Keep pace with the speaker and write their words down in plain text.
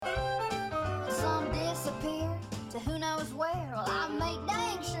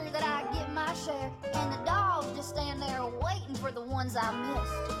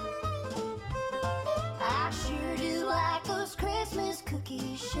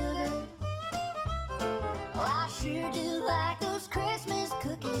sure do like those Christmas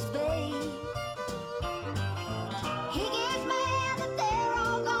cookies, babe. He gets mad that they're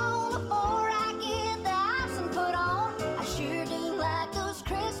all gone before I get the icing put on. I sure do like those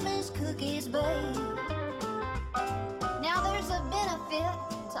Christmas cookies, babe. Now there's a benefit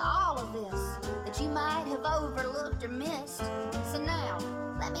to all of this that you might have overlooked or missed. So now,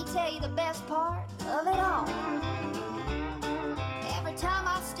 let me tell you the best part of it all. Every time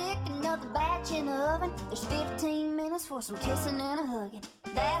I stick another batch in the oven, there's 15 minutes for some kissing and a hugging.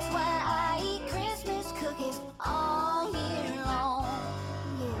 That's why I eat Christmas cookies all year long.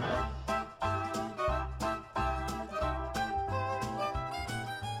 Yeah.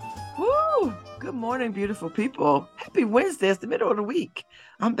 Woo! Good morning, beautiful people. Happy Wednesday. It's the middle of the week.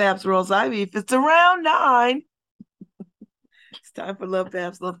 I'm Babz Rose Ivy. If it's around 9, it's time for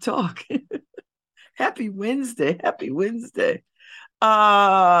LoveBabz LoveTalk. Happy Wednesday. Happy Wednesday.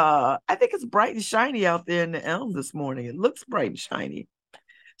 I think it's bright and shiny out there in the elm this morning. It looks bright and shiny.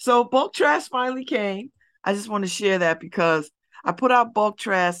 So bulk trash finally came. I just want to share that because I put out bulk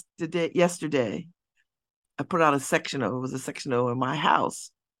trash yesterday. I put out a section of in my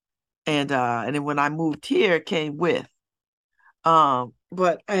house. And then when I moved here, it came with.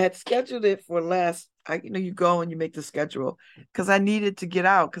 But I had scheduled it for you go and you make the schedule because I needed to get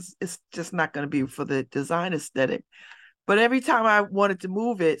out because it's just not going to be for the design aesthetic. But every time I wanted to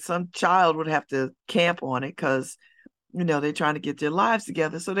move it, some child would have to camp on it because, they're trying to get their lives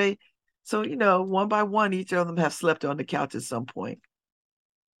together. So one by one, each of them have slept on the couch at some point.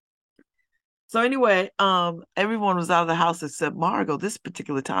 So anyway, everyone was out of the house except Margot this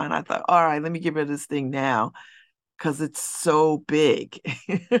particular time. I thought, all right, let me get rid of this thing now because it's so big.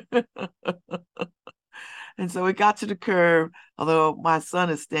 And so it got to the curb, although my son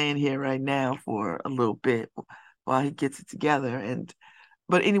is staying here right now for a little bit while he gets it together.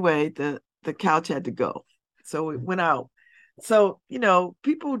 But anyway, the couch had to go. So it went out. So,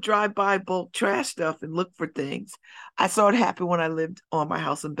 people drive by bulk trash stuff and look for things. I saw it happen when I lived on my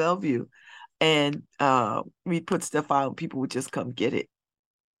house in Bellevue. And we put stuff out and people would just come get it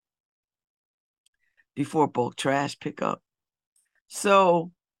before bulk trash pickup.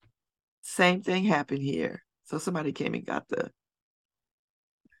 So same thing happened here. So somebody came and got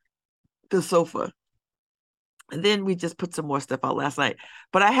the sofa. And then we just put some more stuff out last night.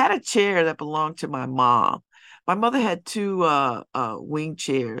 But I had a chair that belonged to my mom. My mother had 2 wing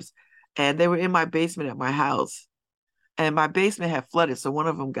chairs, and they were in my basement at my house. And my basement had flooded, so one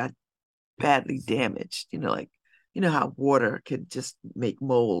of them got badly damaged. How water can just make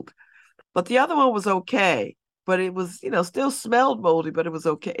mold. But the other one was okay. But it was, still smelled moldy, but it was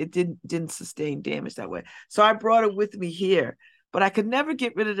okay. It didn't sustain damage that way. So I brought it with me here. But I could never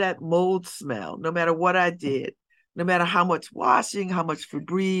get rid of that mold smell, no matter what I did. No matter how much washing, how much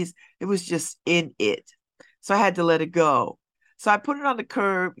Febreze, it was just in it. So I had to let it go. So I put it on the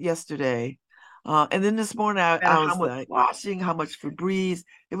curb yesterday. And then this morning I was like, washing, how much Febreze,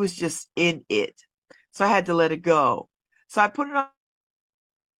 it was just in it. So I had to let it go. So I put it on.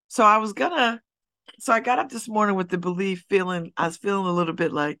 So I got up this morning with the belief I was feeling a little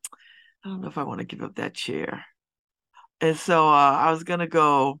bit like, I don't know if I want to give up that chair. And so I was going to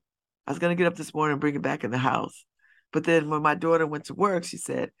get up this morning and bring it back in the house. But then when my daughter went to work, she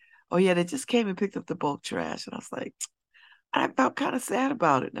said, oh yeah, they just came and picked up the bulk trash. And I was like, I felt kind of sad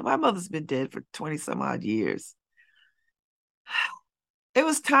about it. Now, my mother's been dead for 20 some odd years. It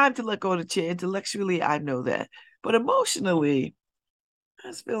was time to let go of the chair. Intellectually, I know that. But emotionally, I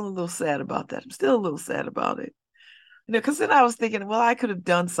was feeling a little sad about that. I'm still a little sad about it. Because then I was thinking, well, I could have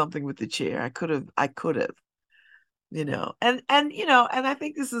done something with the chair. I could have, and I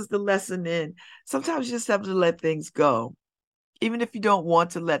think this is the lesson in sometimes you just have to let things go. Even if you don't want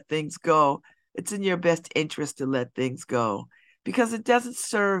to let things go, it's in your best interest to let things go because it doesn't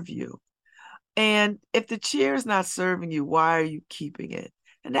serve you. And if the chair is not serving you, why are you keeping it?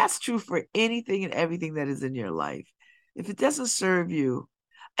 And that's true for anything and everything that is in your life. If it doesn't serve you,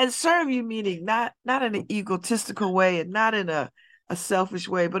 and serve you meaning not in an egotistical way and not in a selfish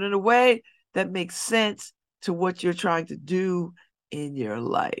way, but in a way that makes sense to what you're trying to do in your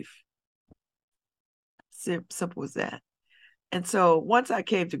life. Simple as that. And so once I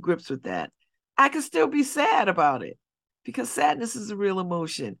came to grips with that, I could still be sad about it because sadness is a real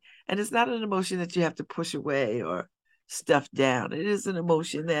emotion. And it's not an emotion that you have to push away or stuff down. It is an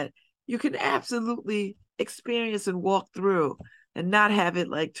emotion that you can absolutely experience and walk through and not have it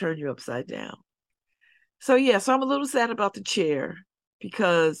like turn you upside down. So I'm a little sad about the chair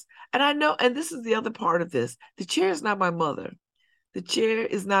because, and I know, and this is the other part of this, the chair is not my mother. The chair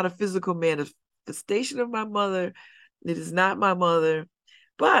is not a physical manifestation of my mother. It is not my mother,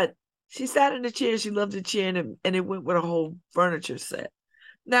 but She sat in the chair. She loved the chair, and it went with a whole furniture set.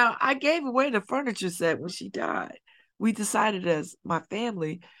 Now, I gave away the furniture set when she died. We decided as my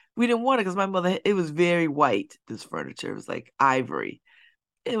family, we didn't want it because my mother, it was very white, this furniture. It was like ivory.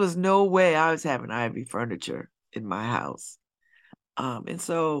 It was no way I was having ivory furniture in my house. And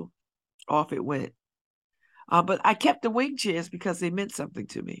so off it went. But I kept the wing chairs because they meant something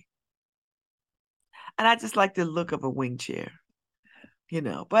to me. And I just like the look of a wing chair.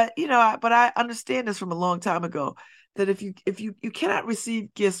 But I understand this from a long time ago that if you cannot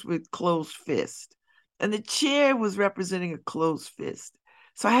receive gifts with closed fist, and the chair was representing a closed fist,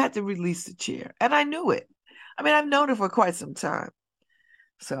 so I had to release the chair, and I knew it. I mean, I've known it for quite some time.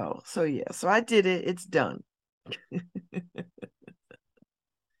 So yeah, so I did it. It's done.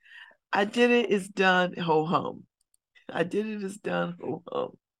 I did it. It's done. Ho hum. I did it. It's done. Ho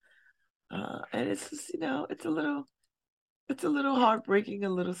hum. And it's just, it's a little heartbreaking, a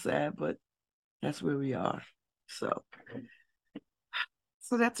little sad, but that's where we are. So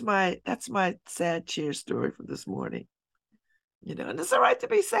that's my sad cheer story for this morning. And it's all right to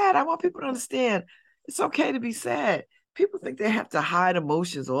be sad. I want people to understand it's okay to be sad. People think they have to hide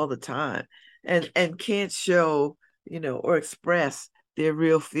emotions all the time and can't show, or express their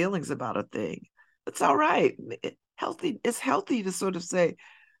real feelings about a thing. It's all right. It's healthy to sort of say,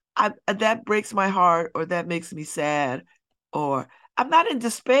 that breaks my heart, or that makes me sad, or I'm not in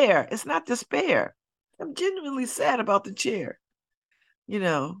despair. It's not despair. I'm genuinely sad about the chair, you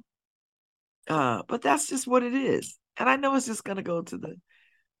know. But that's just what it is. And I know it's just gonna go to the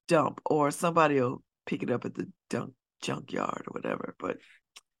dump, or somebody will pick it up at the junkyard or whatever. But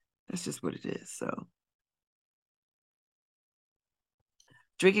that's just what it is. So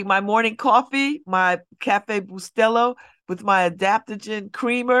drinking my morning coffee, my Cafe Bustelo with my adaptogen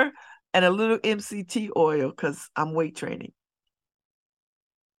creamer and a little MCT oil because I'm weight training.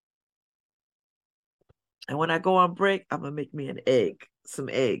 And when I go on break, I'm gonna make me some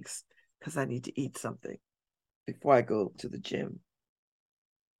eggs, because I need to eat something before I go to the gym.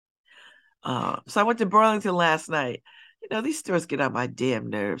 So I went to Burlington last night. These stores get on my damn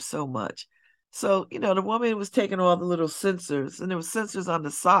nerves so much. So, the woman was taking all the little sensors, and there were sensors on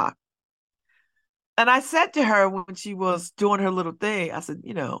the sock. And I said to her when she was doing her little thing, I said,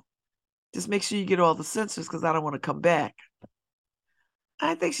 just make sure you get all the sensors because I don't want to come back.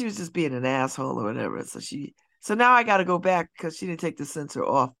 I think she was just being an asshole or whatever. So now I got to go back because she didn't take the sensor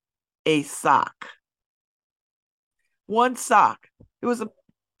off a sock. One sock. It was a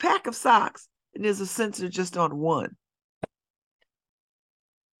pack of socks, and there's a sensor just on one.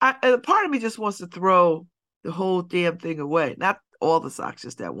 A part of me just wants to throw the whole damn thing away. Not all the socks,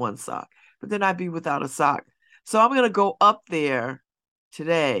 just that one sock. But then I'd be without a sock. So I'm going to go up there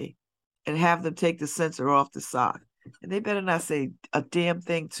today and have them take the sensor off the sock. And they better not say a damn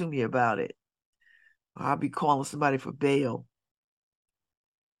thing to me about it. I'll be calling somebody for bail.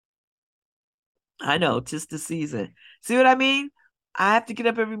 I know, 'tis the season. See what I mean? I have to get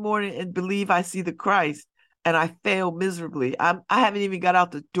up every morning and believe I see the Christ, and I fail miserably. I haven't even got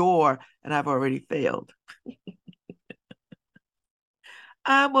out the door, and I've already failed.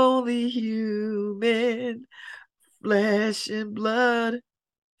 I'm only human, flesh and blood.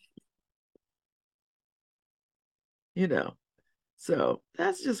 So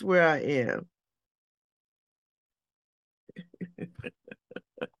that's just where I am.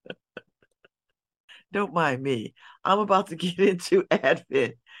 Don't mind me. I'm about to get into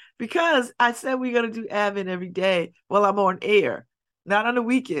Advent because I said we're going to do Advent every day while I'm on air, not on the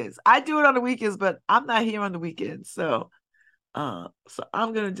weekends. I do it on the weekends, but I'm not here on the weekends. So I'm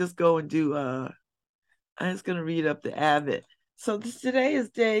going to just go and do, I'm just going to read up the Advent. So today is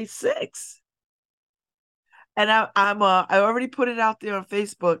day 6. And I already put it out there on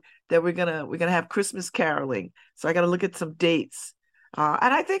Facebook that we're gonna have Christmas caroling. So I got to look at some dates.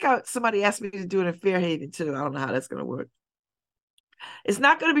 And I think somebody asked me to do it in Fairhaven too. I don't know how that's gonna work. It's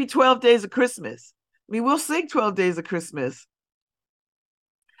not gonna be 12 days of Christmas. I mean, we'll sing 12 days of Christmas,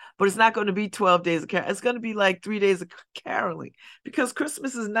 but it's not going to be 12 days of caroling. It's going to be like 3 days of caroling because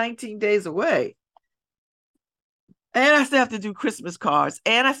Christmas is 19 days away. And I still have to do Christmas cards,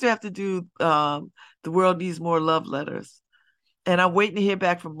 and I still have to do The World Needs More love letters. And I'm waiting to hear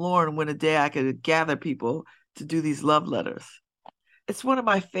back from Lauren when a day I could gather people to do these love letters. It's one of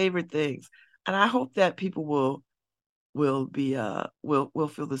my favorite things, and I hope that people will feel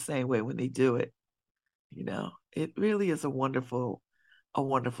the same way when they do it. It really is a wonderful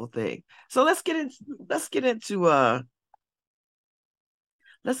thing. So let's get into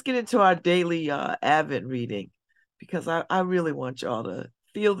our daily Advent reading, because I really want y'all to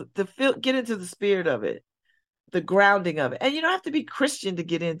get into the spirit of it. the grounding of it. And you don't have to be Christian to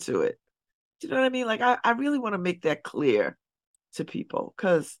get into it. Do you know what I mean? Like I really want to make that clear to people,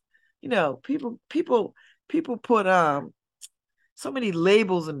 because people put so many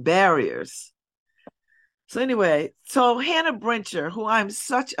labels and barriers. So anyway, so Hannah Brencher, who I'm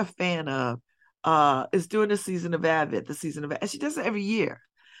such a fan of, is doing the season of Advent, and she does it every year.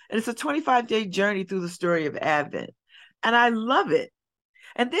 And it's a 25-day journey through the story of Advent. And I love it.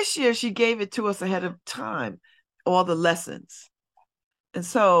 And this year she gave it to us ahead of time, all the lessons. And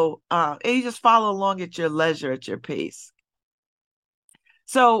so and you just follow along at your leisure, at your pace.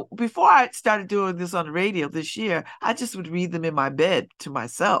 So before I started doing this on the radio this year, I just would read them in my bed to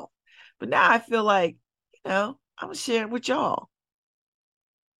myself. But now I feel like, I'm gonna share it with y'all.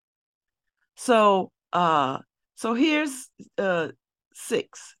 So here's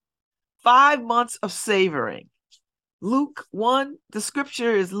 6. 5 months of savoring. Luke 1, the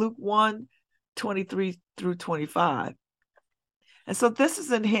scripture is Luke 1, 23 through 25. And so this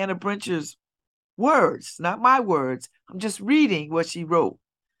is in Hannah Brencher's words, not my words. I'm just reading what she wrote,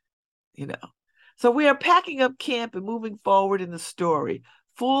 So we are packing up camp and moving forward in the story.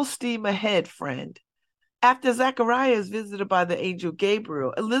 Full steam ahead, friend. After Zechariah is visited by the angel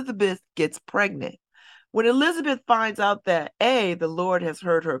Gabriel, Elizabeth gets pregnant. When Elizabeth finds out that A, the Lord has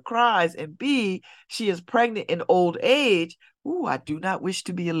heard her cries, and B, she is pregnant in old age, I do not wish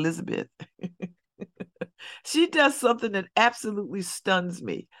to be Elizabeth. She does something that absolutely stuns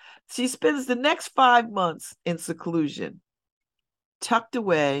me. She spends the next 5 months in seclusion, tucked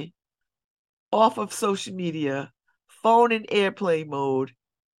away, off of social media, phone in airplane mode.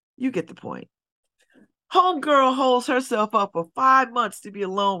 You get the point. Homegirl holds herself up for 5 months to be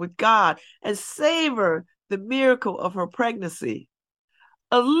alone with God and savor the miracle of her pregnancy.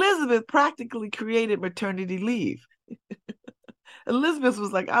 Elizabeth practically created maternity leave. Elizabeth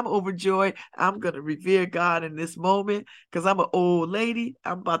was like, I'm overjoyed. I'm going to revere God in this moment because I'm an old lady.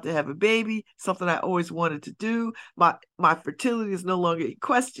 I'm about to have a baby, something I always wanted to do. My fertility is no longer in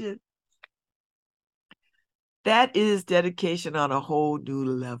question. That is dedication on a whole new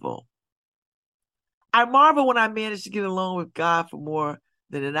level. I marvel when I managed to get along with God for more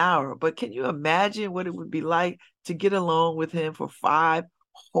than an hour, but can you imagine what it would be like to get along with him for 5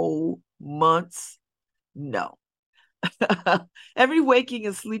 whole months? No. Every waking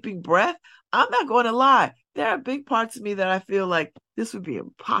and sleeping breath, I'm not going to lie, there are big parts of me that I feel like this would be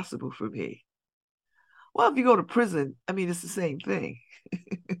impossible for me. Well, if you go to prison, it's the same thing.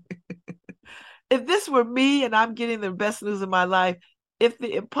 If this were me and I'm getting the best news of my life, if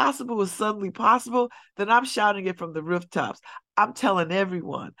the impossible was suddenly possible, then I'm shouting it from the rooftops. I'm telling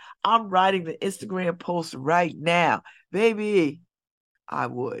everyone. I'm writing the Instagram post right now. Baby, I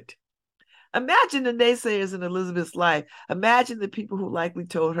would. Imagine the naysayers in Elizabeth's life. Imagine the people who likely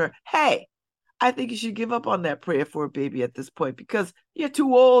told her, hey, I think you should give up on that prayer for a baby at this point because you're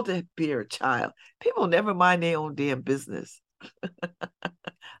too old to bear a child. People never mind their own damn business.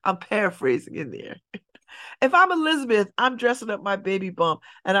 I'm paraphrasing in there. If I'm Elizabeth, I'm dressing up my baby bump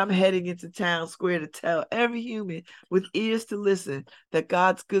and I'm heading into town square to tell every human with ears to listen that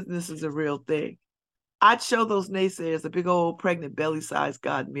God's goodness is a real thing. I'd show those naysayers a big old pregnant belly-sized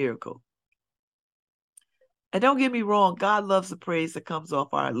God miracle. And don't get me wrong, God loves the praise that comes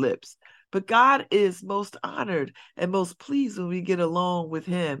off our lips. But God is most honored and most pleased when we get along with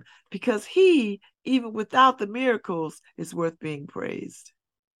him because he, even without the miracles, is worth being praised.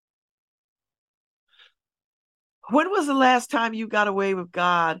 When was the last time you got away with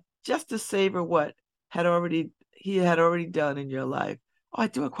God just to savor what he had already done in your life? Oh, I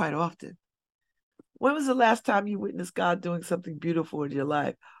do it quite often. When was the last time you witnessed God doing something beautiful in your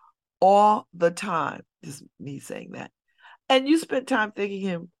life? All the time. Just me saying that. And you spent time thanking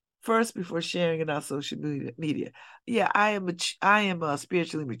him first before sharing it on social media. Yeah, I am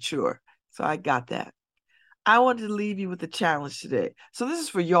spiritually mature, so I got that. I wanted to leave you with a challenge today. So this is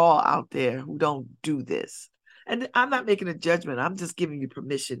for y'all out there who don't do this. And I'm not making a judgment. I'm just giving you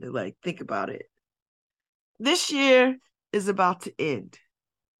permission to think about it. This year is about to end.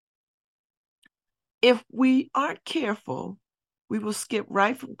 If we aren't careful, we will skip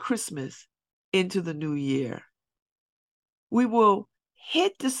right from Christmas into the new year. We will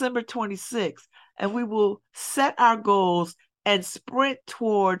hit December 26th and we will set our goals and sprint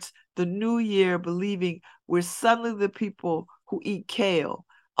towards the new year believing we're suddenly the people who eat kale,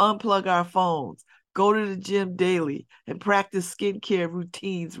 unplug our phones, go to the gym daily, and practice skincare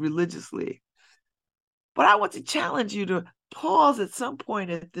routines religiously. But I want to challenge you to pause at some point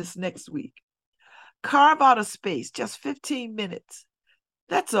at this next week. Carve out a space, just 15 minutes.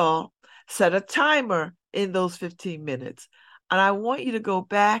 That's all. Set a timer in those 15 minutes. And I want you to go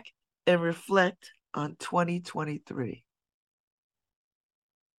back and reflect on 2023.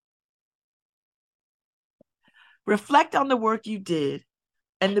 Reflect on the work you did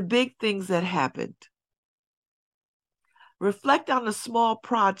and the big things that happened. Reflect on the small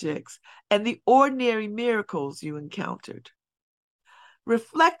projects and the ordinary miracles you encountered.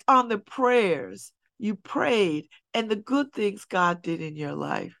 Reflect on the prayers you prayed and the good things God did in your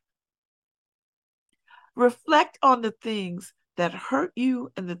life. Reflect on the things that hurt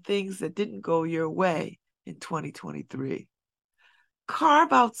you and the things that didn't go your way in 2023.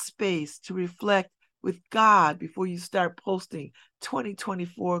 Carve out space to reflect with God before you start posting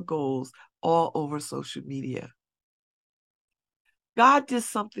 2024 goals all over social media. God did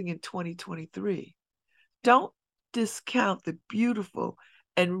something in 2023. Don't discount the beautiful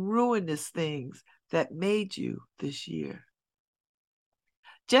and ruinous things that made you this year.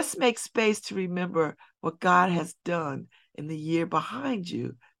 Just make space to remember what God has done in the year behind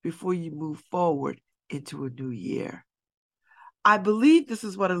you before you move forward into a new year. I believe this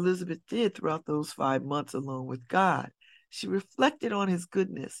is what Elizabeth did throughout those 5 months alone with God. She reflected on his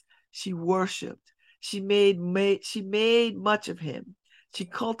goodness. She worshiped. She made much of him. She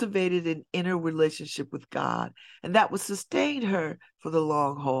cultivated an inner relationship with God, and that would sustain her for the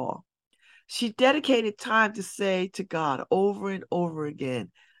long haul. She dedicated time to say to God over and over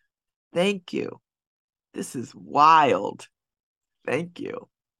again, "Thank you. This is wild. Thank you."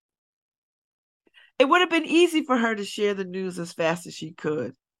 It would have been easy for her to share the news as fast as she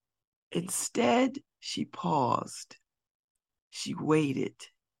could. Instead, she paused. She waited.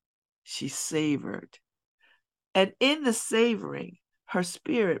 She savored. And in the savoring, her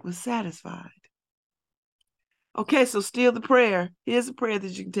spirit was satisfied. Okay, so steal the prayer. Here's a prayer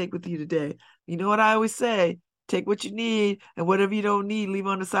that you can take with you today. You know what I always say? Take what you need, and whatever you don't need, leave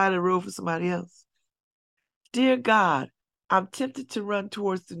on the side of the road for somebody else. Dear God, I'm tempted to run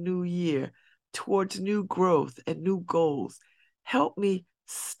towards the new year, towards new growth and new goals. Help me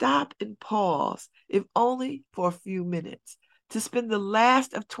stop and pause, if only for a few minutes, to spend the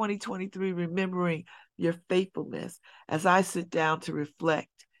last of 2023 remembering your faithfulness as I sit down to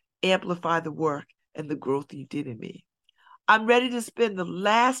reflect, amplify the work and the growth you did in me. I'm ready to spend the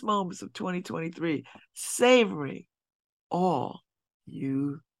last moments of 2023 savoring all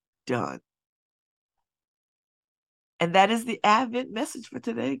you've done. And that is the Advent message for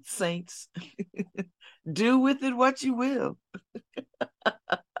today, saints. Do with it what you will.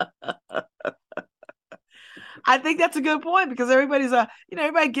 I think that's a good point because everybody's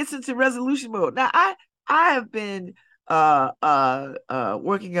everybody gets into resolution mode. Now I have been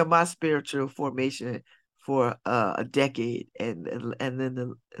working on my spiritual formation for a decade and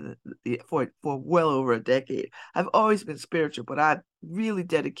then for well over a decade. I've always been spiritual, but I've really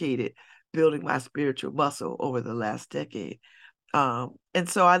dedicated building my spiritual muscle over the last decade. And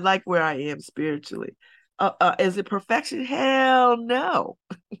so I like where I am spiritually. Is it perfection? Hell no.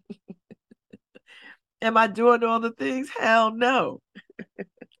 Am I doing all the things? Hell no.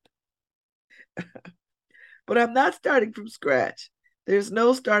 But I'm not starting from scratch. There's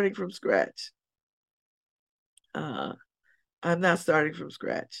no starting from scratch. I'm not starting from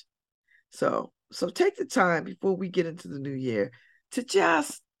scratch. So take the time before we get into the new year to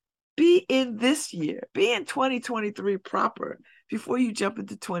just be in this year, be in 2023 proper before you jump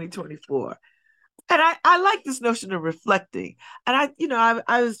into 2024. And I like this notion of reflecting. And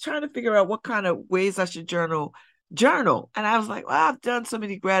I was trying to figure out what kind of ways I should journal. And I was like, well, I've done so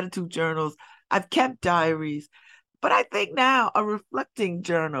many gratitude journals. I've kept diaries. But I think now a reflecting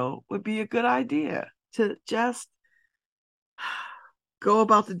journal would be a good idea to just go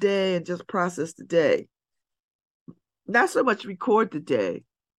about the day and just process the day. Not so much record the day,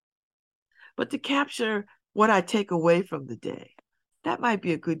 but to capture what I take away from the day. That might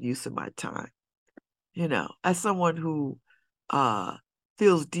be a good use of my time. As someone who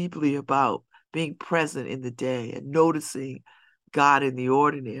feels deeply about being present in the day and noticing God in the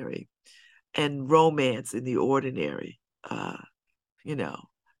ordinary and romance in the ordinary, I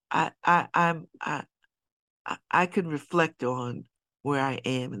can reflect on where I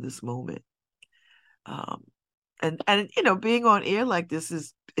am in this moment. And being on air like this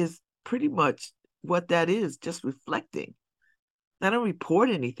is pretty much what that is, just reflecting. I don't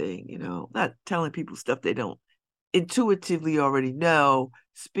report anything, not telling people stuff they don't intuitively already know,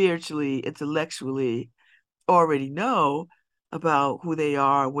 spiritually, intellectually already know about who they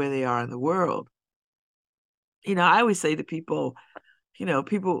are, where they are in the world. I always say to people,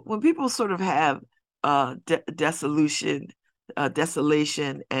 when people sort of have desolation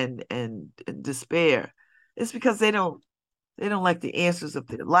and despair, it's because they don't like the answers of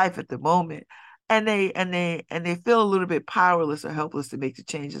their life at the moment, and they feel a little bit powerless or helpless to make the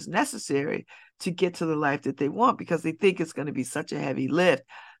changes necessary to get to the life that they want because they think it's going to be such a heavy lift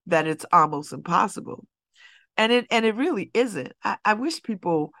that it's almost impossible. And it really isn't. I wish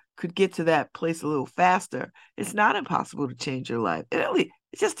people could get to that place a little faster. It's not impossible to change your life. It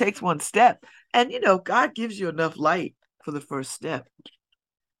just takes one step. And God gives you enough light for the first step.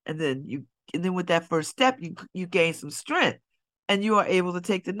 And then with that first step, you gain some strength and you are able to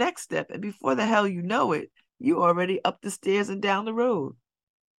take the next step. And before the hell you know it, you're already up the stairs and down the road.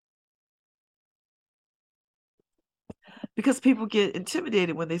 Because people get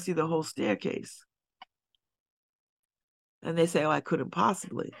intimidated when they see the whole staircase. And they say, oh, I couldn't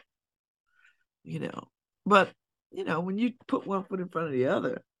possibly. But when you put one foot in front of the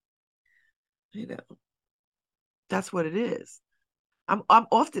other, that's what it is. I'm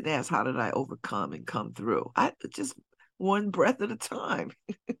often asked, how did I overcome and come through? I just one breath at a time.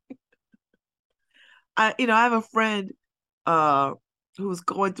 I have a friend who was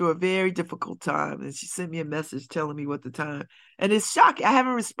going through a very difficult time, and she sent me a message telling me what the time, and it's shocking. I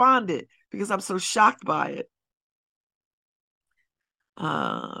haven't responded because I'm so shocked by it.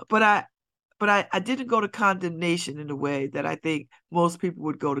 But I didn't go to condemnation in a way that I think most people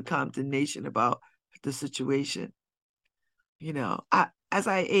would go to condemnation about the situation. As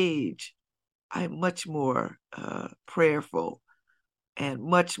I age, I'm much more prayerful and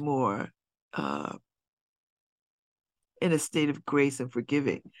much more in a state of grace and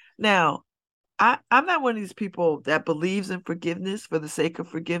forgiving. Now, I'm not one of these people that believes in forgiveness for the sake of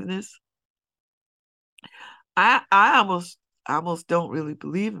forgiveness. I almost don't really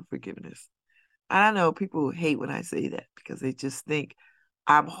believe in forgiveness. I know people hate when I say that because they just think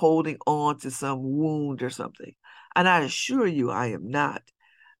I'm holding on to some wound or something. And I assure you I am not.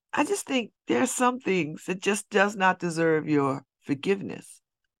 I just think there are some things that just does not deserve your forgiveness.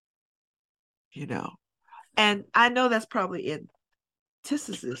 And I know that's probably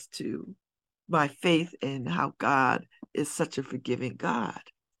antithesis to my faith in how God is such a forgiving God.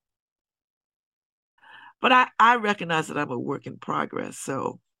 But I recognize that I'm a work in progress,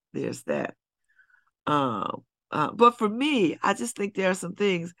 so there's that. But for me, I just think there are some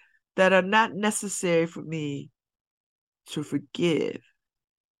things that are not necessary for me to forgive.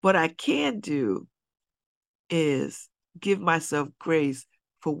 What I can do is give myself grace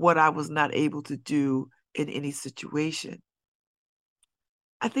for what I was not able to do in any situation.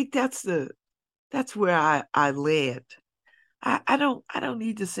 I think that's where I land. I don't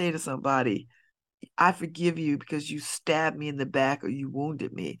need to say to somebody, I forgive you because you stabbed me in the back or you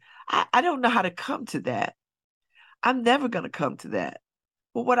wounded me. I don't know how to come to that. I'm never going to come to that.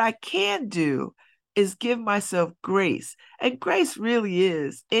 But what I can do is give myself grace. And grace really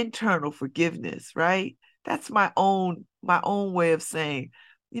is internal forgiveness, right? That's my own way of saying,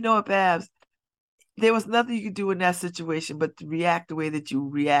 you know what, Babz, there was nothing you could do in that situation but to react the way that you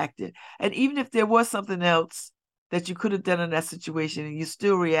reacted. And even if there was something else that you could have done in that situation and you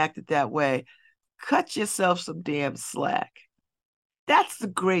still reacted that way, cut yourself some damn slack. That's the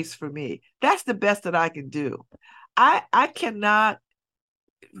grace for me. That's the best that I can do. I cannot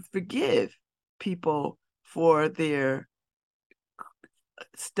forgive people for their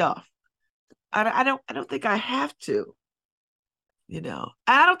stuff. I don't think I have to.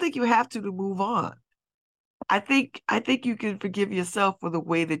 I don't think you have to move on. I think you can forgive yourself for the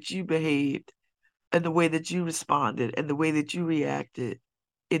way that you behaved and the way that you responded and the way that you reacted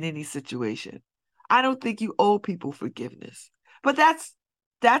in any situation. I don't think you owe people forgiveness. But that's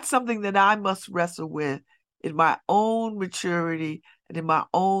something that I must wrestle with in my own maturity and in my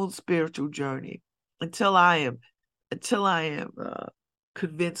own spiritual journey until I am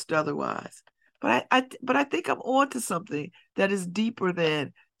convinced otherwise. But I think I'm on to something that is deeper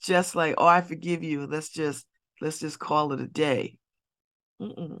than just like, oh, I forgive you. Let's just call it a day.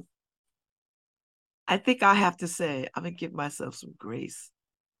 Mm-mm. I think I have to say, I'm gonna give myself some grace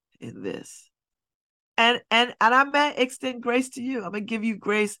in this. And I may extend grace to you. I'm gonna give you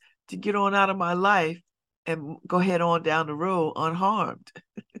grace to get on out of my life and go head on down the road unharmed.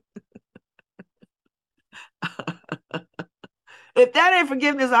 If that ain't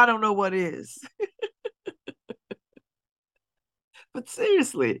forgiveness, I don't know what is. But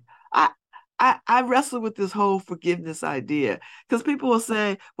seriously, I wrestle with this whole forgiveness idea because people will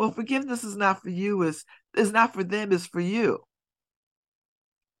say, well, forgiveness is not for you, it's not for them, it's for you.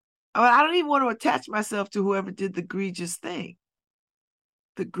 I don't even want to attach myself to whoever did the grievous thing.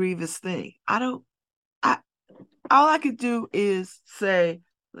 All I could do is say,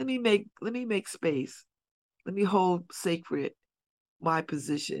 let me make space. Let me hold sacred my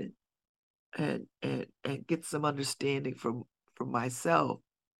position and get some understanding from myself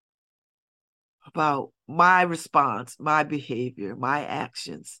about my response, my behavior, my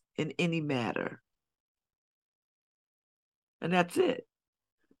actions in any matter. And that's it.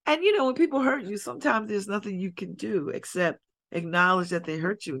 And when people hurt you, sometimes there's nothing you can do except acknowledge that they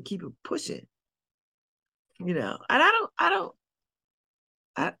hurt you and keep it pushing. And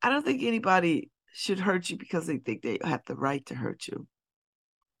I don't think anybody should hurt you because they think they have the right to hurt you.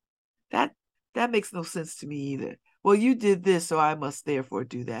 That makes no sense to me either. Well, you did this, so I must therefore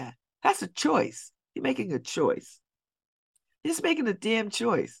do that. That's a choice. You're making a choice. You're just making a damn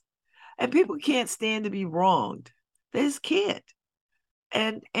choice. And people can't stand to be wronged. They just can't.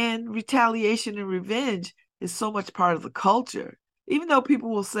 And retaliation and revenge is so much part of the culture. Even though people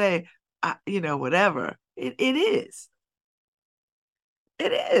will say, whatever, it is.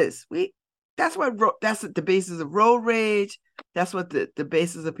 It is. That's the basis of road rage. That's what the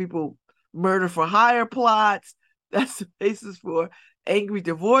basis of people murder for hire plots. That's the basis for angry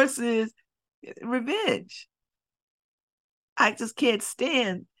divorces, revenge. I just can't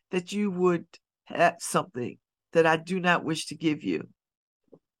stand that you would have something that I do not wish to give you.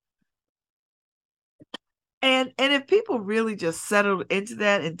 And if people really just settled into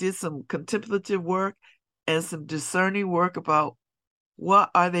that and did some contemplative work and some discerning work about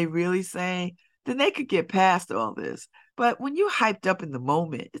what are they really saying, then they could get past all this. But when you're hyped up in the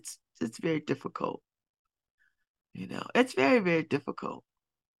moment, it's very difficult. It's very, very difficult.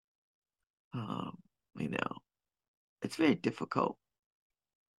 It's very difficult.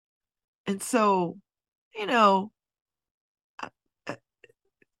 And so,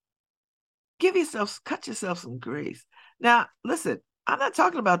 cut yourself some grace. Now, listen, I'm not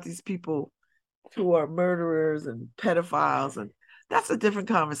talking about these people who are murderers and pedophiles, and that's a different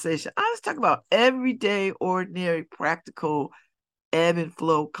conversation. I was talking about everyday, ordinary, practical, ebb and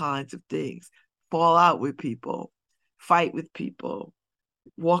flow kinds of things. Fall out with people, fight with people,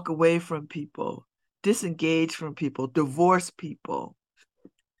 walk away from people, disengage from people, divorce people.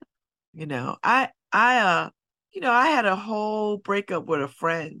 I had a whole breakup with a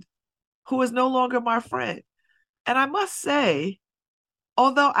friend who is no longer my friend. And I must say,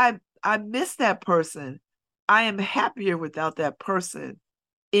 although I miss that person, I am happier without that person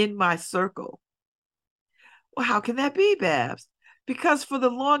in my circle. Well, how can that be, Babz? Because for the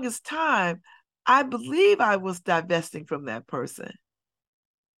longest time, I believe I was divesting from that person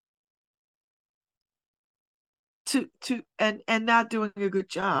and not doing a good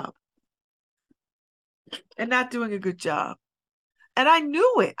job. And not doing a good job. And I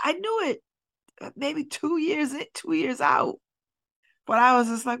knew it maybe 2 years in, 2 years out. But I was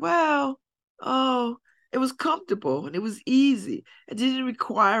just like, well, it was comfortable and it was easy. It didn't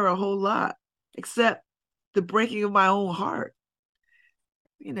require a whole lot except the breaking of my own heart.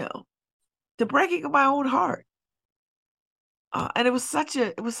 The breaking of my own heart. And it was such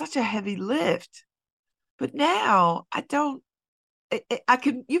a heavy lift. But now I don't.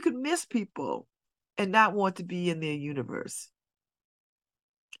 You can miss people and not want to be in their universe.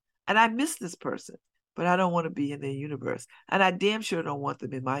 And I miss this person, but I don't want to be in their universe. And I damn sure don't want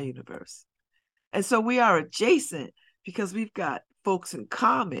them in my universe. And so we are adjacent because we've got folks in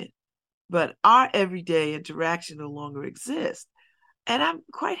common, but our everyday interaction no longer exists. And I'm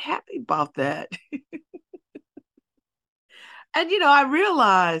quite happy about that. And, I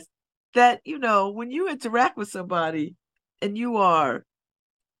realized that, when you interact with somebody and you are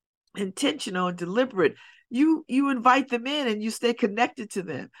intentional and deliberate, you invite them in and you stay connected to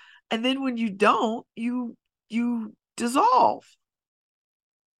them. And then when you don't, you dissolve.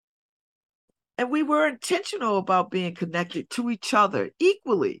 And we were intentional about being connected to each other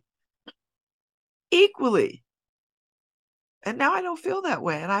equally. And now I don't feel that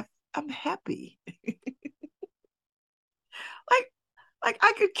way. And I'm happy. like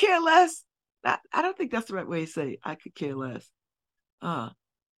I could care less. I don't think that's the right way to say I could care less. I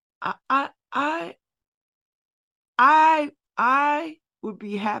would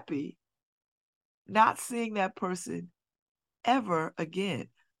be happy not seeing that person ever again.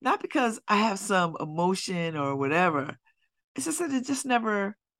 Not because I have some emotion or whatever. It's just that I just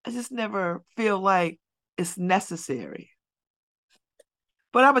never feel like it's necessary.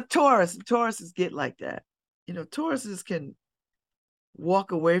 But I'm a Taurus, and Tauruses get like that. Tauruses can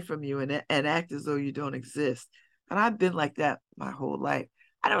walk away from you and act as though you don't exist. And I've been like that my whole life.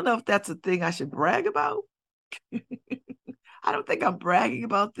 I don't know if that's a thing I should brag about. I don't think I'm bragging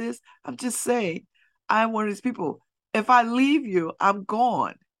about this. I'm just saying I'm one of these people. If I leave you, I'm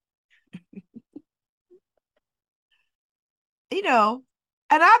gone.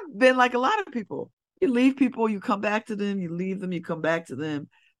 And I've been like a lot of people. You leave people, you come back to them, you leave them, you come back to them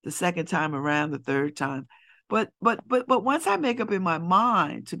the second time around, the third time. But once I make up in my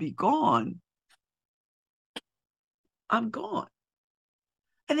mind to be gone, I'm gone.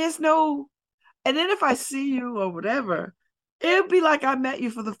 And there's no, and then if I see you or whatever, it'll be like I met you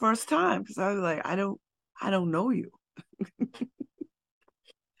for the first time because I was like, I don't know you.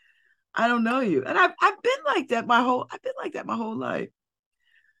 I don't know you. And I've been like that my whole life.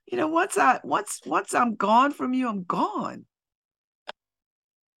 Once I'm gone from you, I'm gone.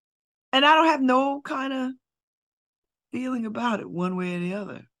 And I don't have no kind of feeling about it one way or the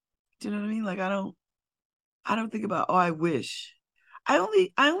other. Do you know what I mean? Like I don't think about, oh, I wish. I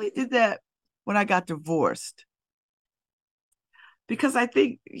only did that when I got divorced because I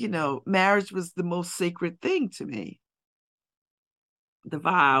think, marriage was the most sacred thing to me. The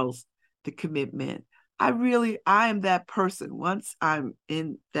vows, the commitment. I am that person. Once I'm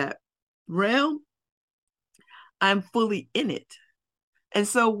in that realm, I'm fully in it. And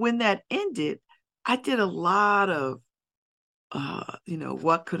so when that ended, I did a lot of,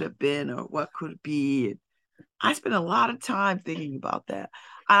 what could have been or what could be. I spent a lot of time thinking about that.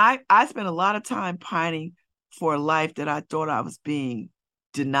 I spent a lot of time pining for a life that I thought I was being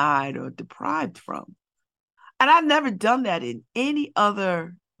denied or deprived from. And I've never done that in any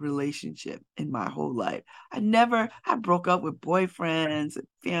other relationship in my whole life. I broke up with boyfriends and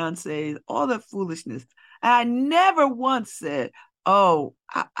fiancés, all that foolishness. And I never once said, oh,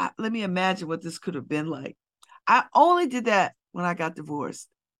 let me imagine what this could have been like. I only did that when I got divorced.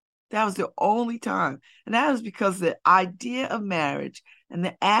 That was the only time. And that was because the idea of marriage and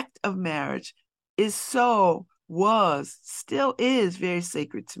the act of marriage still is very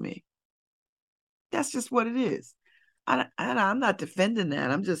sacred to me. That's just what it is. I'm not defending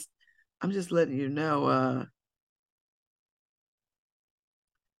that. I'm just letting you know.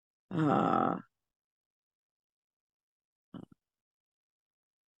 Uh,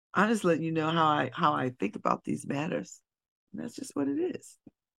 I'm just letting you know how I think about these matters. And that's just what it is,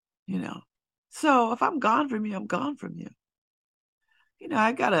 you know. So if I'm gone from you, I'm gone from you.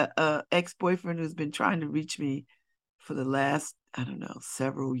 I got a ex-boyfriend who's been trying to reach me for the last, I don't know,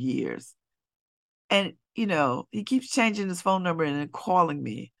 several years. And, he keeps changing his phone number and then calling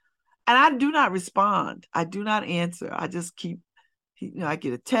me. And I do not respond. I do not answer. I just keep, I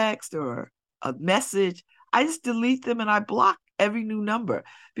get a text or a message. I just delete them and I block every new number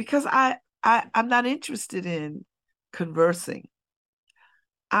because I'm not interested in conversing.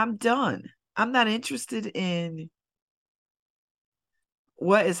 I'm done. I'm not interested in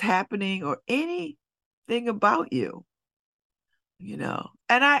what is happening or anything about you,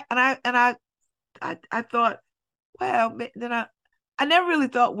 And I thought, well, then I never really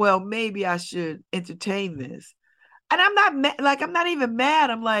thought, well, maybe I should entertain this. And I'm not like I'm not even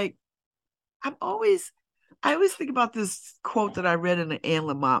mad. I'm like, I always think about this quote that I read in an Anne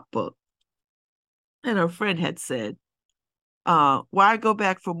Lamott book. And her friend had said, why go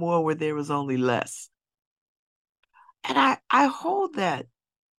back for more where there was only less? And I hold that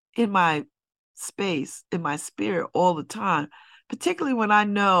in my space, in my spirit all the time, particularly when I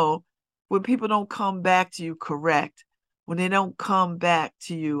know when people don't come back to you correct, when they don't come back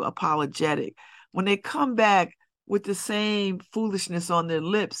to you apologetic, when they come back with the same foolishness on their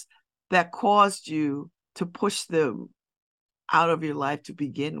lips that caused you to push them out of your life to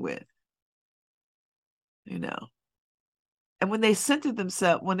begin with, you know. And when they try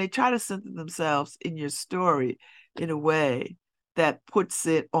to center themselves in your story in a way that puts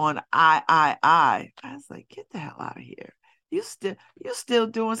it on I was like, get the hell out of here. You still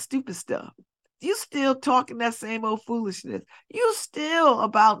doing stupid stuff. You still talking that same old foolishness. You still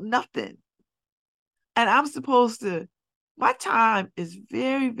about nothing. And my time is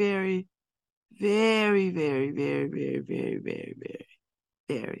very, very, very, very, very, very, very, very, very,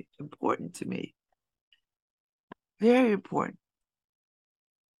 very important to me. Very important.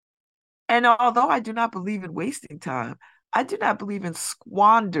 And although I do not believe in wasting time, I do not believe in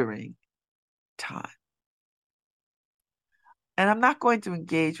squandering time. And I'm not going to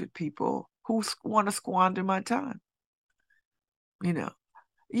engage with people who want to squander my time.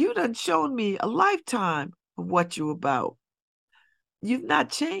 You done shown me a lifetime of what you're about. You've not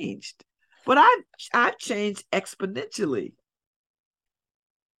changed, but I've changed exponentially.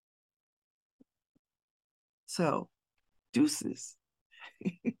 So, deuces.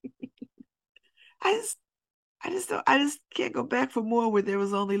 I just I just can't go back for more where there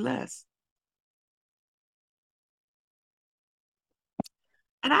was only less.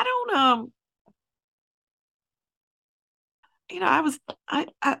 And I don't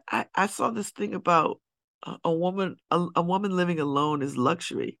I saw this thing about a woman living alone is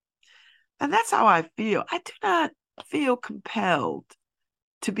luxury. And that's how I feel. I do not feel compelled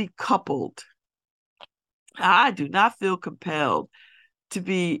to be coupled. I do not feel compelled to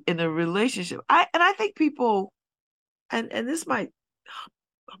be in a relationship. I think people and this might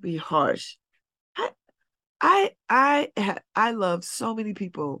be harsh. I I love so many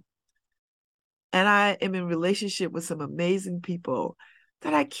people, and I am in relationship with some amazing people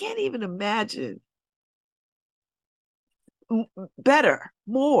that I can't even imagine better,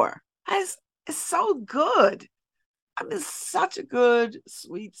 more. It's so good. I'm in such a good,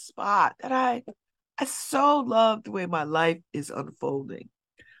 sweet spot that I so love the way my life is unfolding.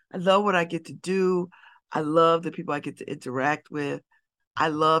 I love what I get to do. I love the people I get to interact with. I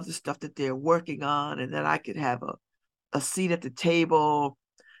love the stuff that they're working on, and that I could have a seat at the table,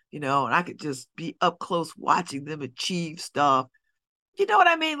 and I could just be up close watching them achieve stuff. You know what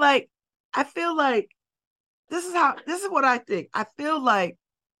I mean? Like, I feel like this is what I think. I feel like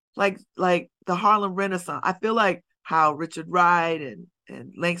the Harlem Renaissance. I feel like how Richard Wright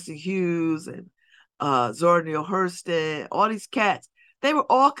and Langston Hughes and Zora Neale Hurston, all these cats, they were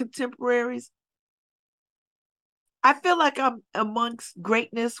all contemporaries. I feel like I'm amongst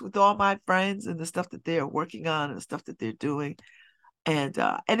greatness with all my friends and the stuff that they are working on and the stuff that they're doing. And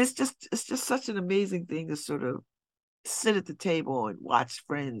it's just such an amazing thing to sort of sit at the table and watch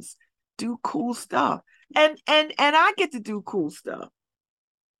friends do cool stuff. And I get to do cool stuff.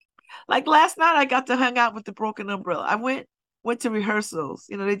 Like last night I got to hang out with the Broken Umbrella. I went to rehearsals.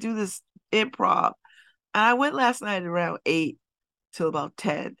 They do this improv. And I went last night around 8 till about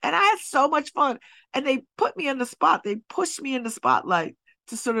 10. And I had so much fun. And they put me in the spot. They pushed me in the spotlight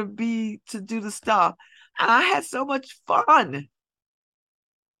to sort of to do the stuff. And I had so much fun. It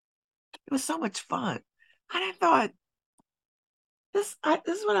was so much fun. And I thought, this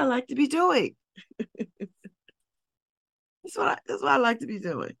is what I like to be doing. This is what I like to be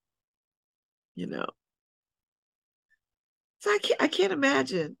doing. You know. So I can't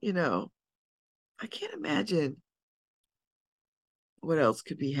imagine, I can't imagine what else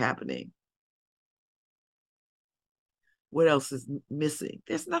could be happening. What else is missing?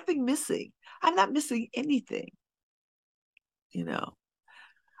 There's nothing missing. I'm not missing anything, you know.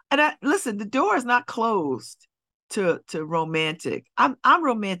 And listen, the door is not closed to romantic. I'm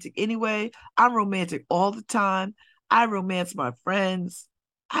romantic anyway. I'm romantic all the time. I romance my friends.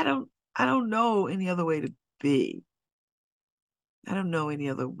 I don't know any other way to be. I don't know any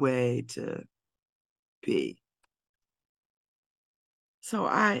other way to be. So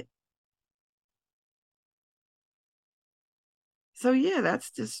yeah,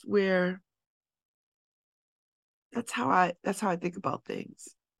 that's how I think about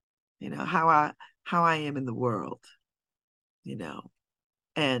things. How I am in the world, you know.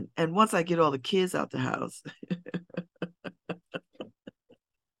 And once I get all the kids out the house,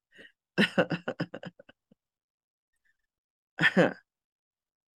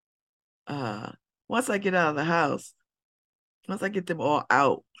 uh once I get out of the house, once I get them all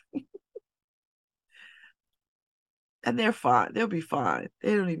out, and they're fine. They'll be fine.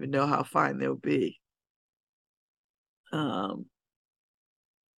 They don't even know how fine they'll be. Um,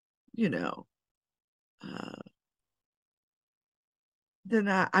 you know, uh, then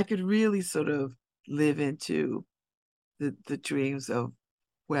I could really sort of live into the dreams of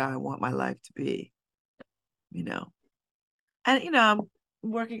where I want my life to be, you know. And I'm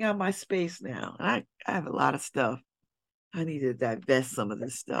working on my space now. And I have a lot of stuff. I need to divest some of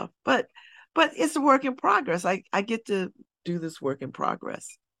this stuff. But it's a work in progress. I get to do this work in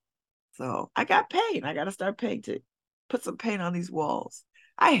progress. So I got paint. I gotta start painting. Put some paint on these walls.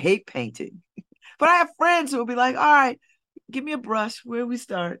 I hate painting. But I have friends who will be like, all right, give me a brush. Where we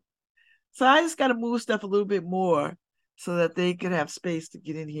start? So I just gotta move stuff a little bit more so that they can have space to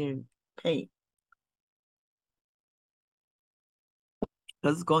get in here and paint.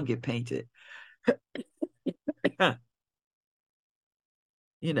 Because it's gonna get painted.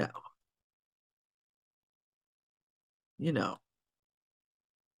 you know, you know.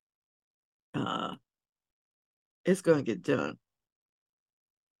 Uh it's gonna get done.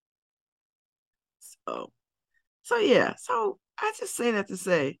 So yeah. So I just say that to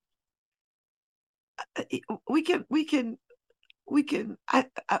say we can I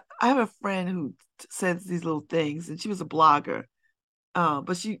have a friend who says these little things, and she was a blogger,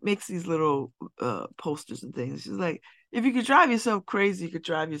 but she makes these little posters and things. She's like, if you could drive yourself crazy, you could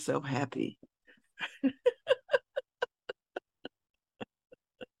drive yourself happy.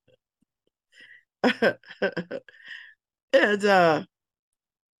 And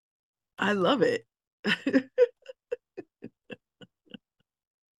I love it.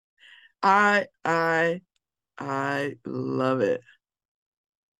 I I I love it.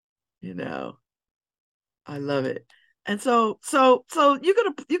 You know, I love it. And so you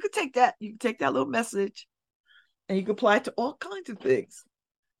could take that little message, and you can apply it to all kinds of things.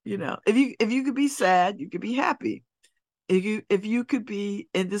 If you could be sad, you could be happy. If you could be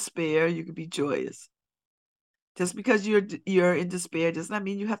in despair, you could be joyous. Just because you're in despair does not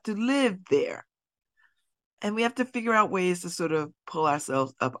mean you have to live there. And we have to figure out ways to sort of pull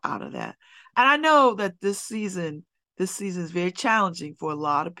ourselves up out of that. And I know that this season is very challenging for a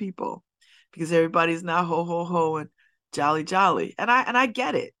lot of people because everybody's now ho ho ho and jolly jolly. And I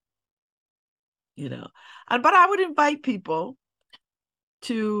get it, you know. But I would invite people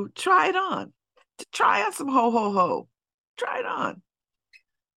to try it on. To try on some ho ho ho. Try it on.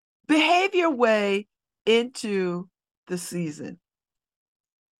 Behave your way into the season.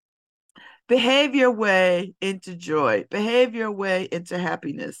 Behave your way into joy. Behave your way into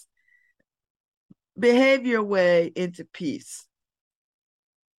happiness. Behave your way into peace.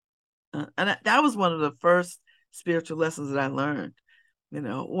 And that was one of the first spiritual lessons that I learned, when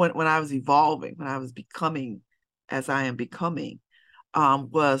I was evolving, when I was becoming as I am becoming,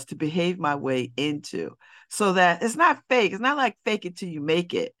 was to behave my way into, so that it's not fake. It's not like fake it till you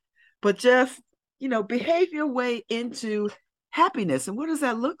make it, but just, behave your way into happiness. And what does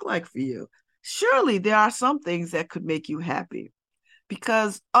that look like for you? Surely there are some things that could make you happy,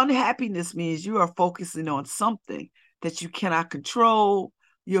 because unhappiness means you are focusing on something that you cannot control.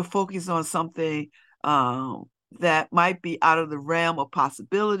 You're focused on something that might be out of the realm of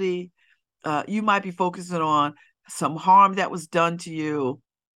possibility. You might be focusing on some harm that was done to you.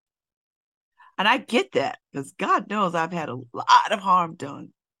 And I get that, because God knows I've had a lot of harm done,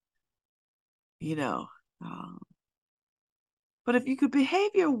 you know. Um, but if you could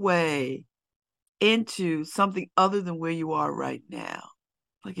behave your way into something other than where you are right now,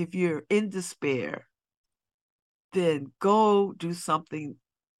 like if you're in despair, then go do something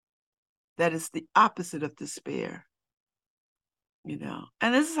that is the opposite of despair,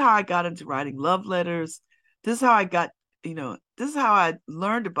 And this is how I got into writing love letters. This is how I got, this is how I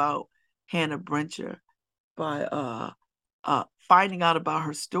learned about Hannah Brencher, by finding out about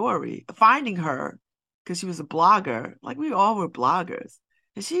her story, finding her because she was a blogger. Like, we all were bloggers.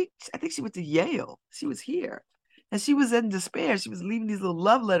 And I think she went to Yale. She was here. And she was in despair. She was leaving these little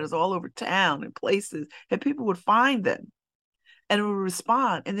love letters all over town and places, and people would find them and would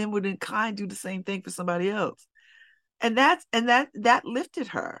respond, and then would in kind do the same thing for somebody else. And that lifted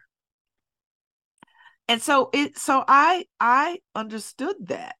her. And so I understood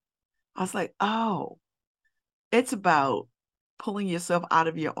that. I was like, oh, it's about pulling yourself out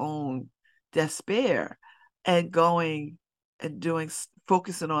of your own despair and going and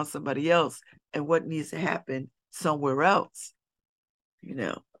focusing on somebody else and what needs to happen somewhere else,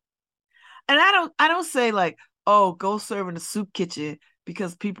 And I don't say like, oh, go serve in a soup kitchen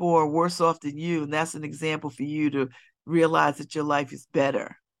because people are worse off than you, and that's an example for you to realize that your life is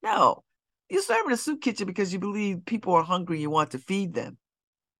better. No, you serve in a soup kitchen because you believe people are hungry and you want to feed them.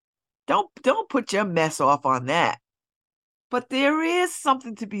 Don't put your mess off on that. But there is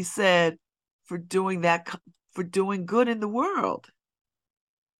something to be said for doing that, for doing good in the world.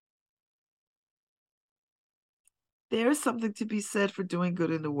 There is something to be said for doing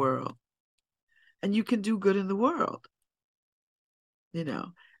good in the world. And you can do good in the world, And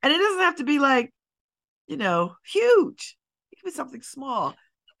it doesn't have to be like, huge. It can be something small,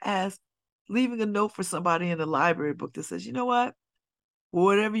 as leaving a note for somebody in the library book that says, you know what?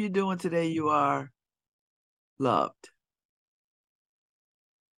 Whatever you're doing today, you are loved.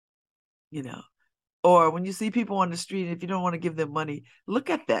 Or when you see people on the street, if you don't want to give them money, look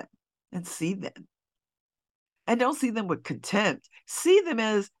at them and see them. And don't see them with contempt. See them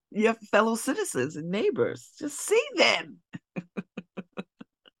as your fellow citizens and neighbors. Just see them.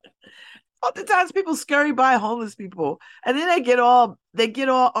 Oftentimes people scurry by homeless people, and then they get all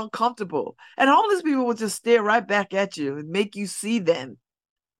uncomfortable. And homeless people will just stare right back at you and make you see them.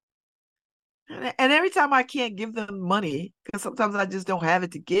 And every time I can't give them money, because sometimes I just don't have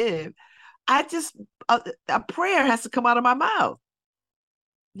it to give, a prayer has to come out of my mouth.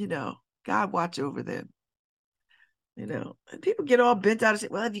 God watch over them. And people get all bent out of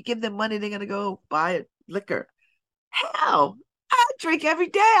shit. Well, if you give them money, they're going to go buy liquor. Hell, I drink every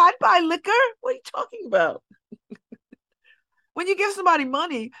day. I'd buy liquor. What are you talking about? When you give somebody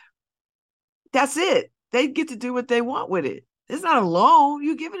money, that's it. They get to do what they want with it. It's not a loan.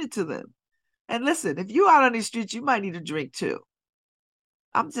 You're giving it to them. And listen, if you're out on the streets, you might need a drink too.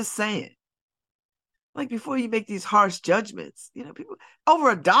 I'm just saying. Like, before you make these harsh judgments, people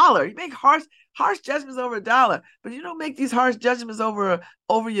over $1, you make harsh judgments over $1, but you don't make these harsh judgments over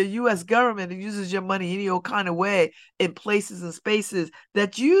your U.S. government who uses your money any old kind of way in places and spaces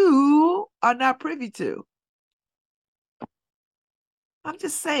that you are not privy to. I'm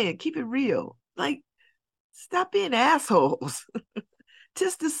just saying, keep it real. Like, stop being assholes.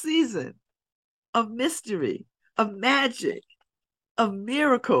 'Tis the season of mystery, of magic, of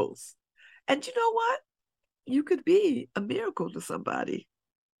miracles. And you know what? You could be a miracle to somebody.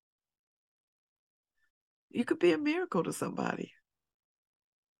 You could be a miracle to somebody.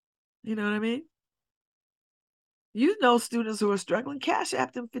 You know what I mean? You know students who are struggling, cash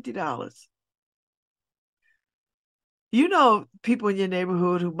app them $50. You know people in your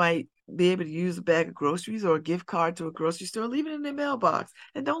neighborhood who might be able to use a bag of groceries or a gift card to a grocery store, leave it in their mailbox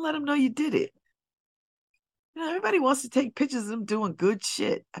and don't let them know you did it. You know, everybody wants to take pictures of them doing good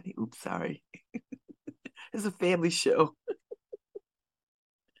shit. I mean, oops, sorry. It's a family show.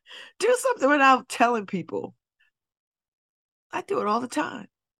 Do something without telling people. I do it all the time.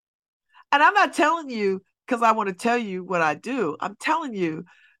 And I'm not telling you because I want to tell you what I do. I'm telling you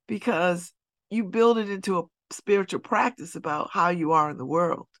because you build it into a spiritual practice about how you are in the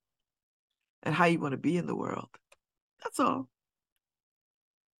world and how you want to be in the world. That's all.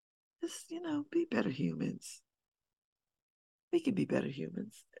 Just, be better humans. We can be better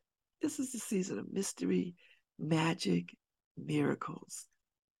humans. This is the season of mystery, magic, miracles.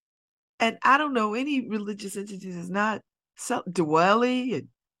 And I don't know any religious entity that's not Diwali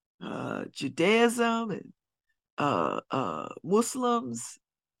and Judaism and Muslims,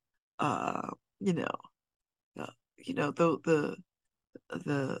 you know, the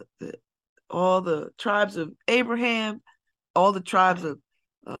all the tribes of Abraham, all the tribes of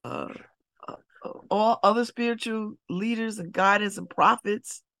uh, uh, all other spiritual leaders and guidance and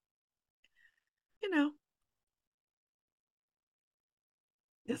prophets.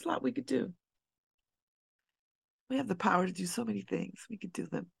 There's a lot we could do. We have the power to do so many things. We could do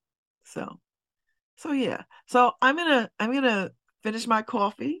them. So yeah. So I'm gonna finish my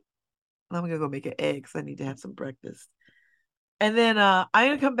coffee. And I'm gonna go make an egg because I need to have some breakfast. And then I'm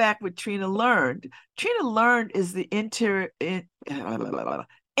gonna come back with Trina Learned. Trina Learned is the interim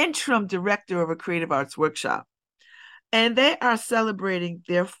director of a creative arts workshop, and they are celebrating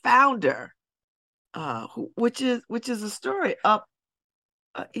their founder, which is a story up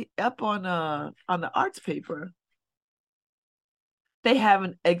on the arts paper. They have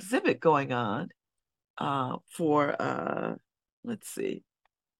an exhibit going on for let's see,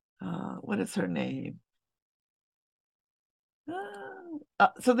 what is her name?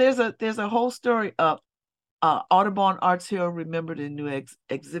 So there's a whole story up. Audubon Arts Hero Remembered in New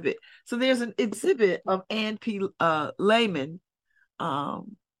Exhibit. So there's an exhibit of Anne P. Lehman,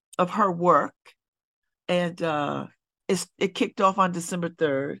 of her work, and it kicked off on December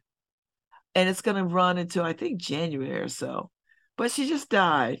 3rd, and it's going to run until I think January or so. But she just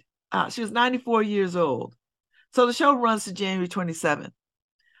died. She was 94 years old. So the show runs to January 27th.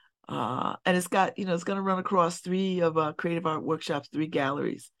 And it's got, it's going to run across three of creative art workshops, three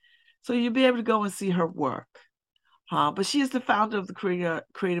galleries. So you'll be able to go and see her work. But she is the founder of the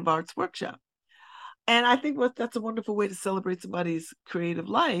Creative Arts Workshop. And I think that's a wonderful way to celebrate somebody's creative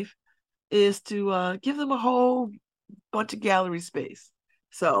life is to give them a whole bunch of gallery space.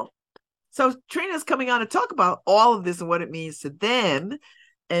 So Trina's coming on to talk about all of this and what it means to them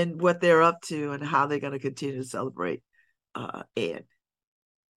and what they're up to and how they're going to continue to celebrate Anne.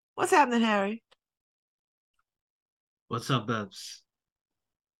 What's happening, Harry? What's up, Babs?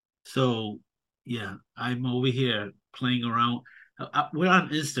 So, yeah, I'm over here playing around. We're on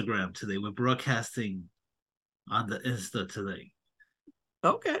Instagram today. We're broadcasting on the Insta today.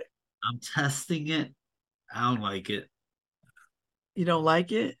 Okay. I'm testing it. I don't like it. You don't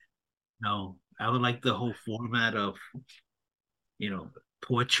like it? No, I don't like the whole format of,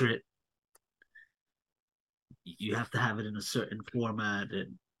 portrait. You have to have it in a certain format,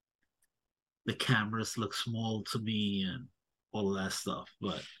 and the cameras look small to me, and all of that stuff.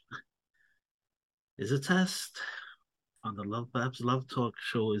 But it's a test. On the LoveBabz LoveTalk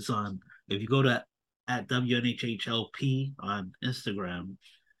show is on. If you go to at WNHH on Instagram,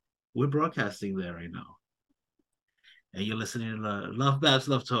 we're broadcasting there right now. And you're listening to LoveBabz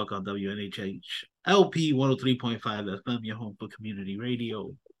LoveTalk on WNHH 103.5 FM, your home for community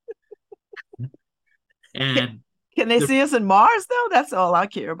radio. And can they see us in Mars though? That's all I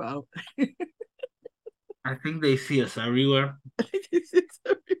care about. I think they see us everywhere. I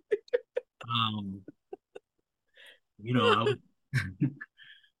was,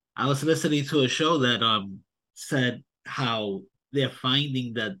 I was listening to a show that said how they're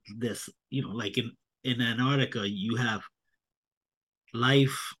finding that this, like in Antarctica, you have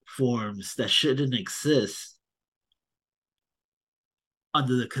life forms that shouldn't exist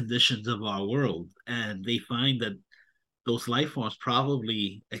under the conditions of our world. And they find that those life forms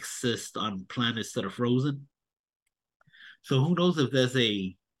probably exist on planets that are frozen. So who knows if there's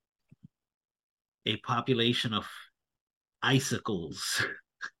a population of icicles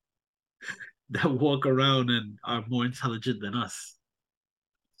that walk around and are more intelligent than us.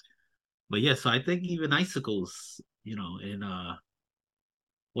 But yeah, so I think even icicles, in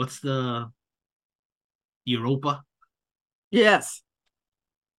what's the Europa, Yes.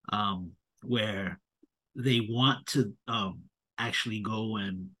 um, where they want to actually go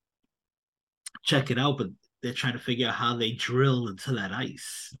and check it out, but they're trying to figure out how they drill into that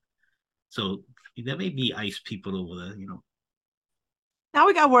ice. So there may be ice people over there. Now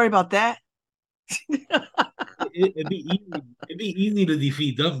we got to worry about that. It'd be easy. It'd be easy to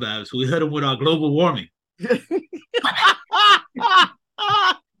defeat dumb babs. So we hit them with our global warming.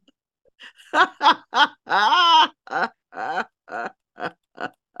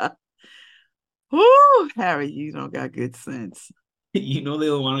 Whoo, Harry, you don't got good sense. They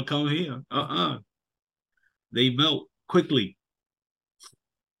don't want to come here. They melt quickly.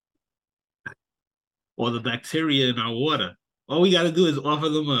 Or the bacteria in our water. All we got to do is offer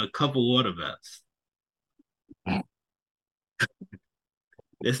them a cup of water baths.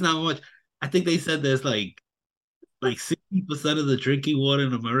 It's not much. I think they said there's like 60% of the drinking water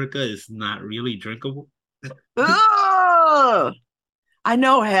in America is not really drinkable. Oh, I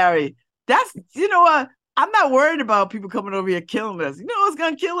know, Harry. That's, you know what? I'm not worried about people coming over here killing us. You know what's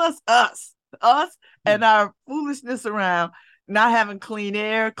going to kill us? Us and our foolishness around not having clean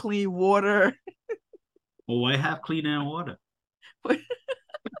air, clean water. Well, why have clean air and water?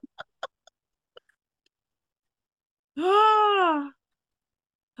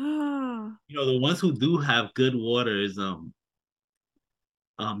 The ones who do have good water is the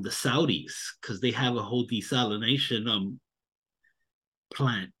Saudis, because they have a whole desalination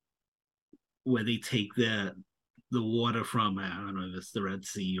plant where they take the water from, I don't know if it's the Red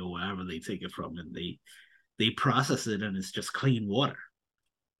Sea or wherever they take it from, and they process it and it's just clean water.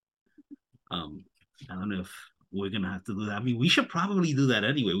 I don't know if we're gonna have to do that. I mean, we should probably do that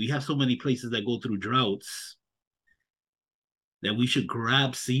anyway. We have so many places that go through droughts that we should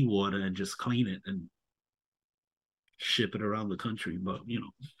grab seawater and just clean it and ship it around the country. But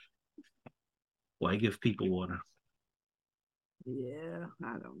why give people water? Yeah,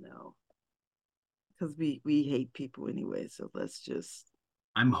 I don't know. Because we hate people anyway, so let's just.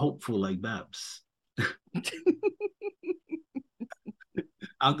 I'm hopeful like Babs.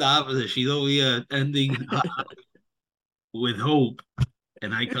 I'm the opposite. She's over here ending with hope,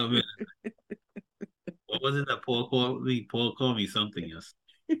 and I come in. What was it that Paul called me? Paul called me something else.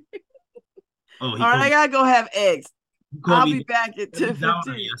 Oh, all right, I gotta go have eggs. I'll be back at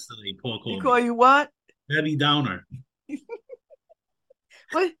 10:15. Yesterday, Paul called me. He called you what? Debbie Downer.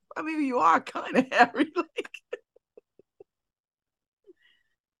 But I mean, you are kind of Harry.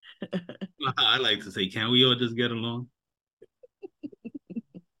 I like to say, can we all just get along?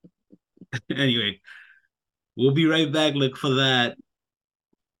 Anyway, we'll be right back. Look for that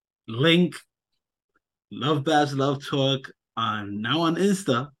link. LoveBabz LoveTalk now on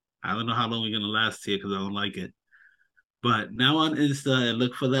Insta. I don't know how long we're gonna last here because I don't like it. But now on Insta, and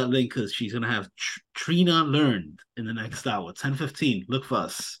look for that link because she's gonna have Trina Learned in the next hour, 10:15. Look for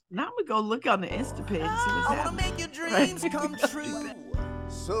us. Now I'm gonna go look on the Insta page and see what's happening. I wanna make your dreams come true,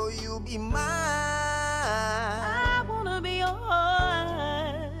 so you'll be mine. I wanna be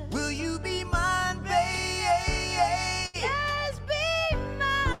yours. Will you be mine, babe? Yes, be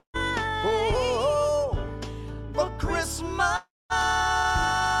mine. Oh, for Christmas.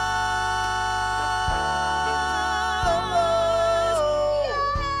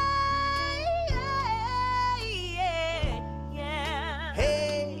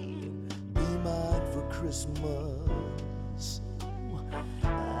 Christmas.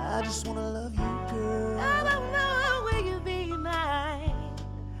 I just wanna love you, girl. I don't know, will you be mine?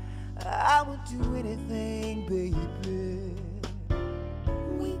 I would do anything, baby.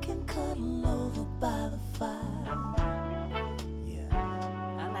 We can cuddle over by the fire. Yeah,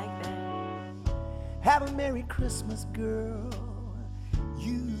 I like that. Have a Merry Christmas, girl.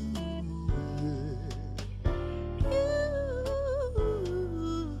 You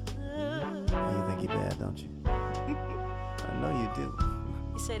think you're bad, don't you? I know you do.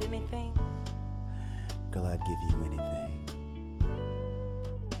 You said anything? Girl, I'd give you anything.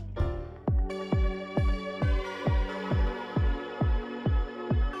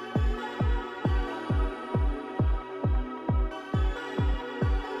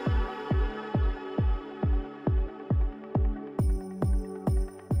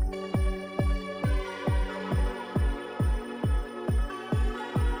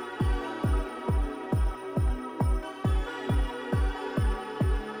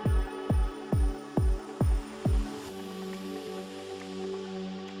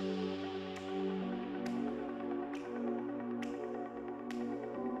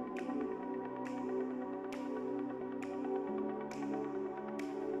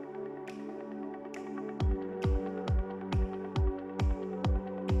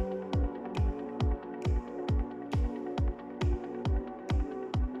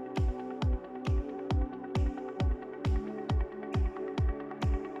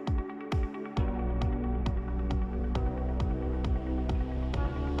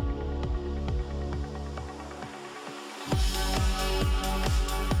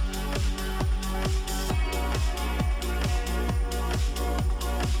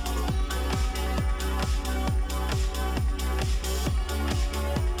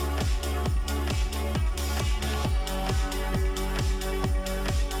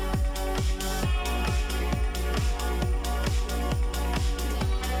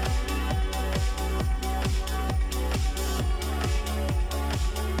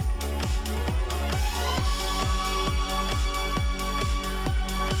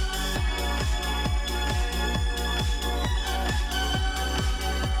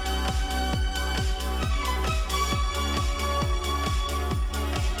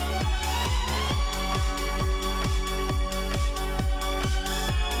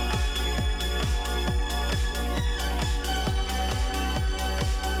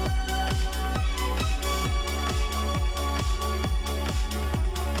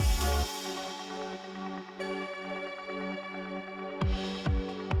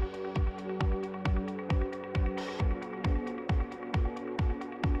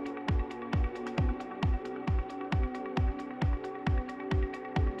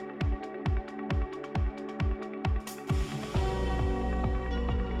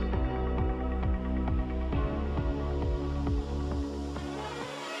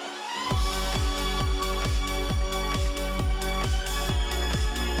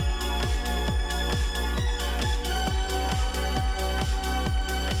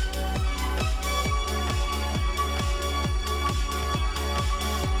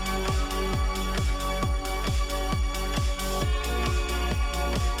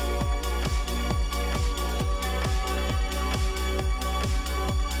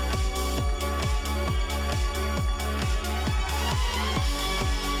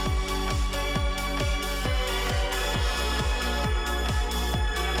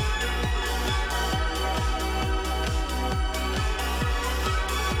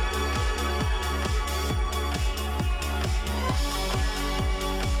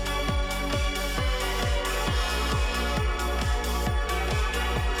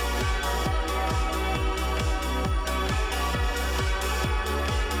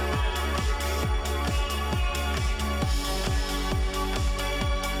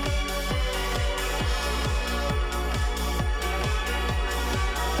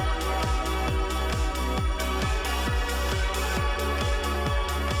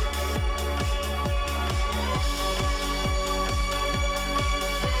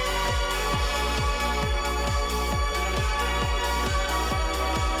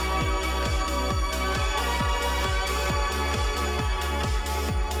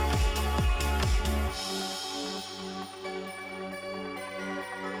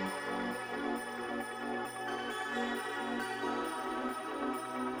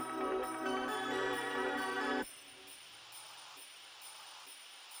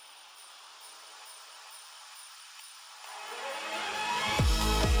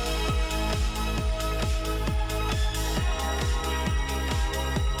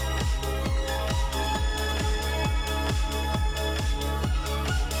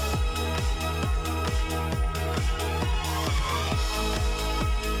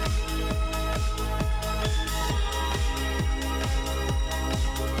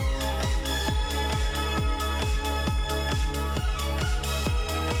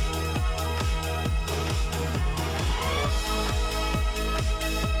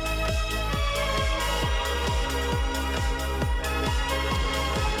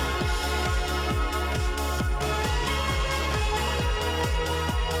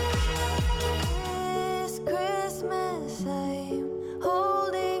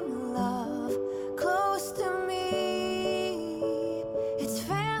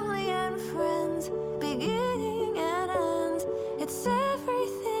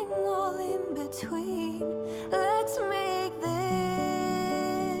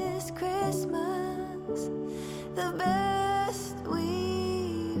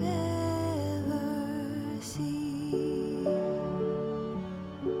 ever seen.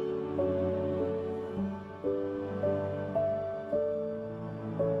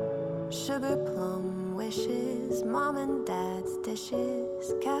 Sugar plum wishes, mom and dad's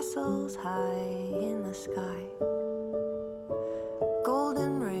dishes, castles high in the sky.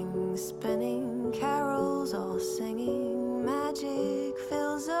 Golden rings spinning, carols all singing, magic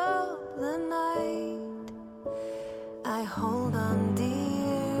fills up the night. I hold on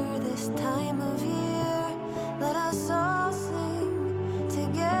dear this time of year, let us all sing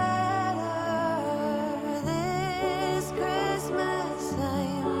together. This Christmas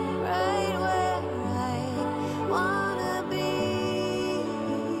I'm right where I wanna be.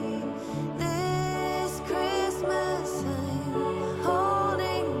 This Christmas I'm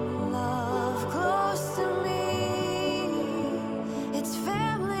holding love close to me. It's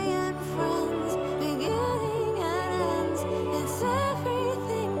family and friends, beginning and ends. It's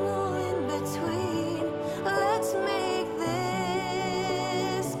everything all in between. Let's make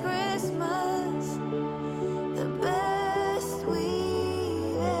this Christmas the best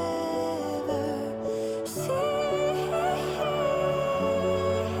we've ever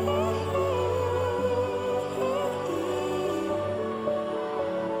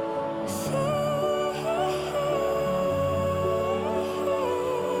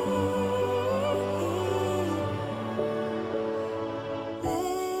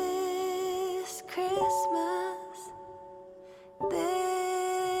This Christmas,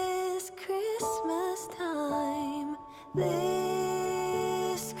 this Christmas time,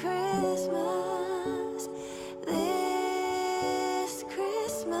 this Christmas, this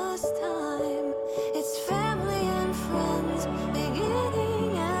Christmas time. It's family and friends,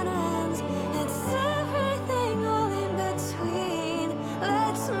 beginning and ends. It's everything all in between.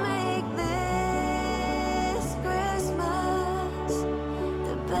 Let's make this Christmas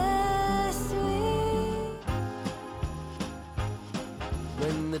the best week.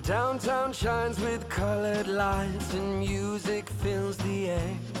 When the downtown shines with colored lights and music fills the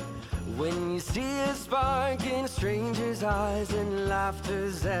air, when you see a spark in strangers' eyes and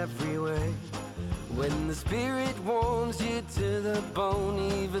laughter's everywhere, when the spirit warms you to the bone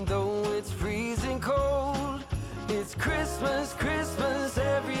even though it's freezing cold, it's Christmas, Christmas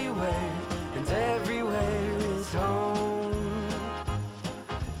everywhere, and everywhere is home.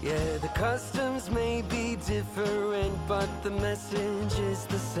 Yeah, the customs may be different, but the message is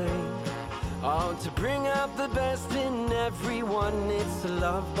the same. Oh, to bring out the best in everyone, it's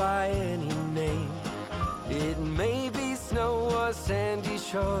loved by any name. It may be snow or sandy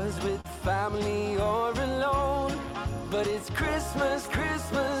shores with family or alone, but it's Christmas,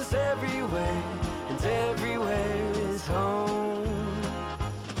 Christmas everywhere, and everywhere is home.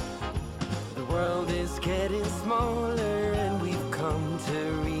 The world is getting smaller and we've come to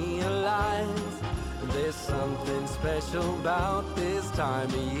realize there's something special about this time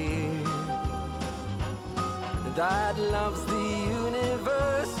of year that loves the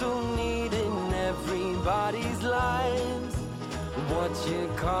universal need in everybody's lives. What you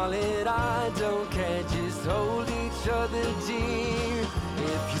call it, I don't care, just hold each other dear.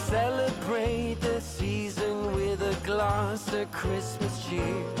 If you celebrate the season with a glass of Christmas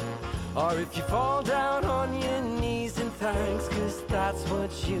cheer, or if you fall down on your knees in thanks, 'cause that's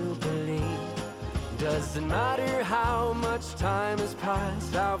what you believe. Doesn't matter how much time has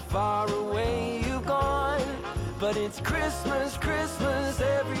passed, how far away you've gone, but it's Christmas, Christmas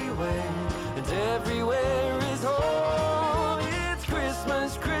everywhere, and everywhere is home. It's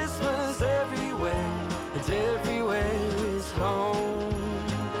Christmas, Christmas everywhere, and everywhere is home.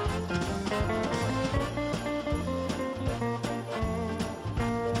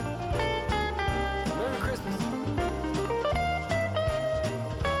 Merry Christmas.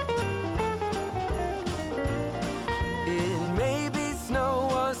 It may be snow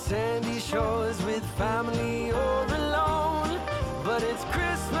or sandy shores with family or alone, but it's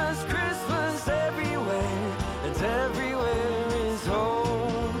Christmas, Christmas everywhere, and everywhere is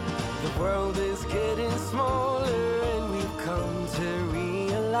home. The world is getting smaller and we've come to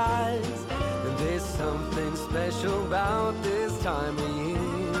realize that there's something special about this time of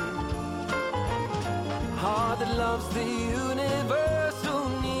year. Heart that loves the universal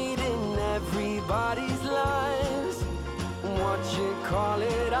need in everybody's lives. What you call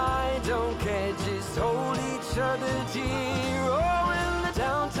it, I don't care, just hold each other dear. Oh, when the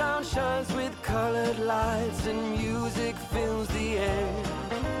downtown shines with colored lights and music fills the air,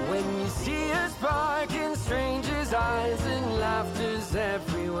 when you see a spark in strangers' eyes and laughter's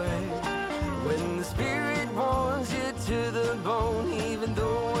everywhere, when the spirit warms you to the bone even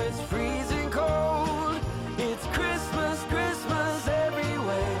though it's freezing cold, it's Christmas, Christmas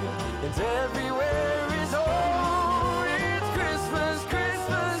everywhere, everywhere is home. It's Christmas,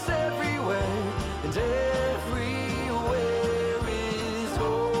 Christmas everywhere, and everywhere is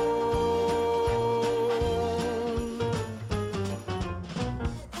home.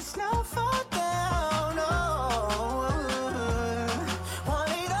 The snow fall down, oh.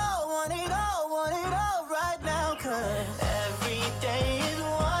 Want it all, want it all, want it all right now. 'Cause every day is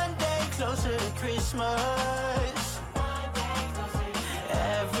one day closer to Christmas.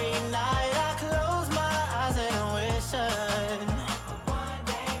 Every night I close my eyes and wishing.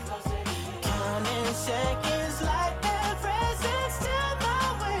 Counting seconds like they're presents till my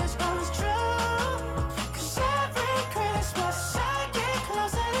wish comes true. 'Cause every Christmas I get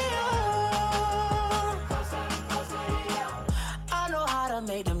closer to you. I know how to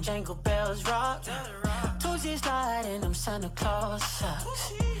make them jingle bells rock. Tuesday slide in them Santa Claus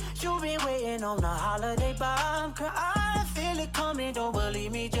socks. You've been waiting on the holiday bomb. 'Cause I feel it coming, don't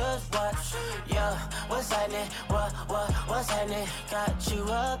believe me, just watch. Yeah, what's happening? What's happening? Got you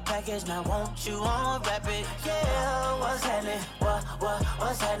a package, now won't you unwrap it? Yeah, what's happening?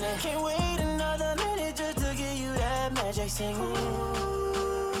 What's happening? Can't wait another minute just to give you that magic sing. Ooh,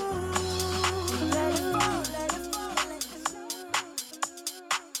 let it fall, let it fall, let it fall.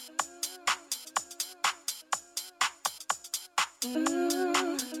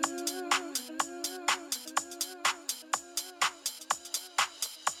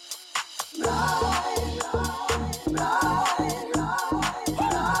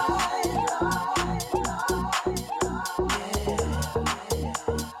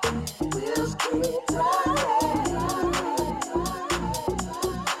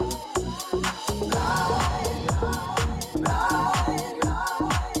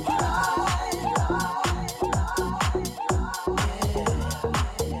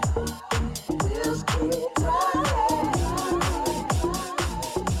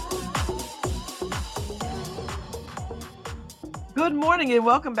 Good morning and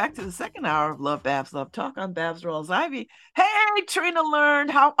welcome back to the second hour of LoveBabz LoveTalk. I'm Babz Rawls-Ivy. Hey, Trina Learned,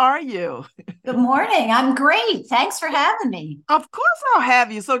 how are you? Good morning. I'm great. Thanks for having me. Of course I'll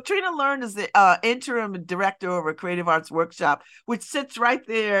have you. So Trina Learned is the interim director over Creative Arts Workshop, which sits right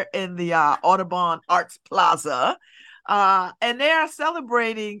there in the Audubon Arts Plaza. And they are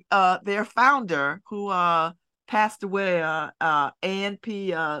celebrating their founder who passed away, Ann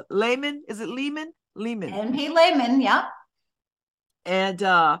P. Lehman. Is it Lehman? Lehman. N.P. Lehman, yeah. And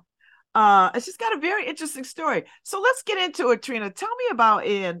it's just got a very interesting story. So let's get into it, Trina. Tell me about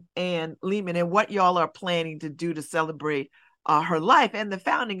Ann Lehman and what y'all are planning to do to celebrate her life and the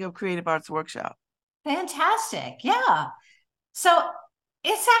founding of Creative Arts Workshop. Fantastic. Yeah. So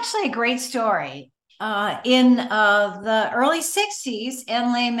it's actually a great story. In the early 60s,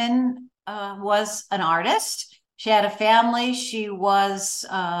 Ann Lehman was an artist. She had a family. She was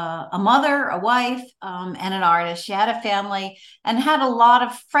a mother, a wife, and an artist. She had a family and had a lot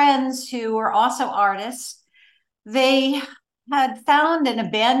of friends who were also artists. They had found an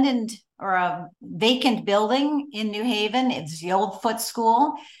abandoned or a vacant building in New Haven. It's the old Foot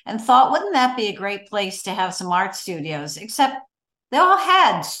School, and thought, wouldn't that be a great place to have some art studios? Except they all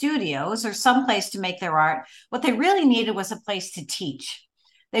had studios or some place to make their art. What they really needed was a place to teach.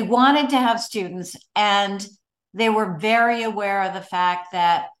 They wanted to have students, and they were very aware of the fact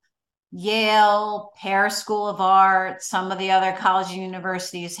that Yale, Paris School of Art, some of the other colleges and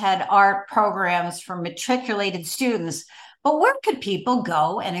universities had art programs for matriculated students. But where could people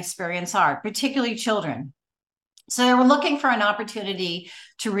go and experience art, particularly children? So they were looking for an opportunity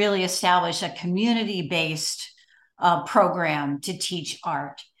to really establish a community-based program to teach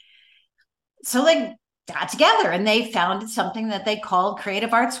art. So they got together and they founded something that they called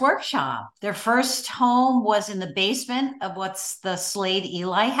Creative Arts Workshop. Their first home was in the basement of what's the Slade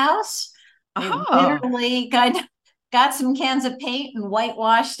Eli House. They literally got some cans of paint and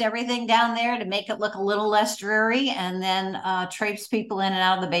whitewashed everything down there to make it look a little less dreary, and then traipsed people in and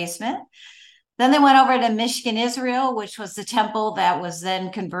out of the basement. Then they went over to Michigan, Israel, which was the temple that was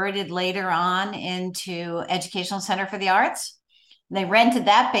then converted later on into Educational Center for the Arts. They rented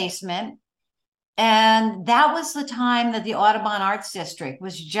that basement. And that was the time that the Audubon Arts District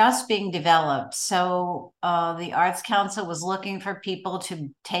was just being developed. So the Arts Council was looking for people to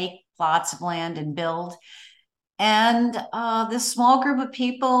take plots of land and build. And this small group of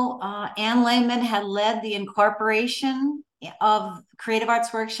people, Ann Lehman had led the incorporation of Creative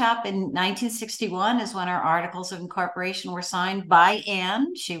Arts Workshop in 1961 is when our articles of incorporation were signed by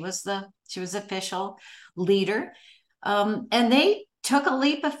Ann. She was official leader. And they took a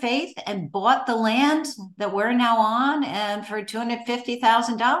leap of faith and bought the land that we're now on. And for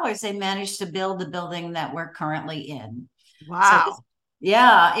 $250,000, they managed to build the building that we're currently in. Wow. So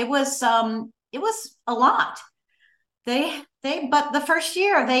Yeah, it was a lot. But the first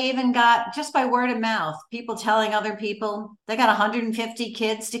year they even got, just by word of mouth, people telling other people, they got 150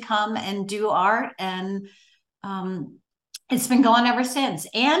 kids to come and do art. And um, it's been going ever since.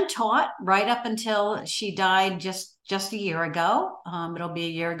 Anne taught right up until she died just a year ago. It'll be a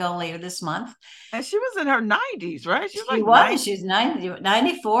year ago later this month. And she was in her 90s, right? She was She like was. 90. She's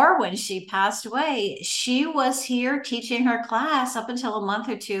 94 when she passed away. She was here teaching her class up until a month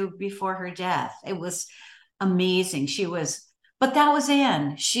or two before her death. It was amazing. But that was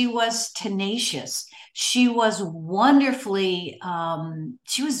Anne. She was tenacious. She was wonderfully,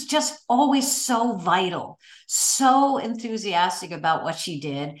 she was just always so vital, so enthusiastic about what she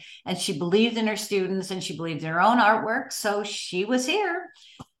did. And she believed in her students and she believed in her own artwork. So she was here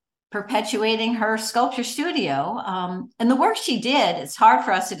perpetuating her sculpture studio. And the work she did, it's hard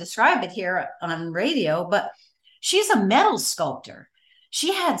for us to describe it here on radio, but she's a metal sculptor.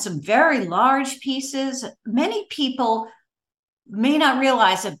 She had some very large pieces. Many people may not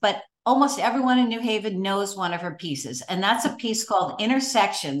realize it, but almost everyone in New Haven knows one of her pieces. And that's a piece called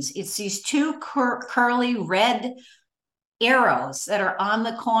Intersections. It's these two curly red arrows that are on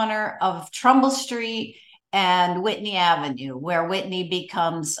the corner of Trumbull Street and Whitney Avenue, where Whitney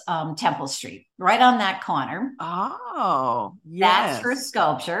becomes Temple Street, right on that corner. Oh, That's yes. her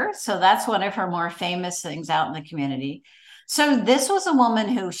sculpture. So that's one of her more famous things out in the community. So this was a woman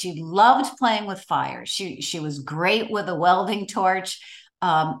who she loved playing with fire. She was great with a welding torch,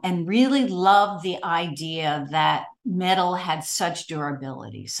 and really loved the idea that metal had such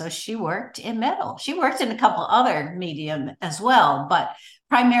durability. So she worked in metal. She worked in a couple other medium as well, but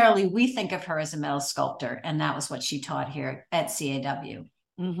primarily we think of her as a metal sculptor, and that was what she taught here at CAW.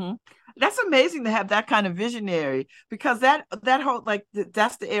 Mm-hmm. That's amazing to have that kind of visionary, because that whole, like,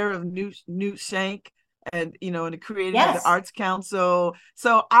 that's the era of Newt Shank, and and the creating of the Arts Council.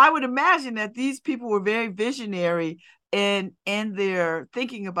 So I would imagine that these people were very visionary in their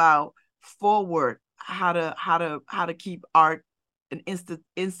thinking about forward, how to keep art and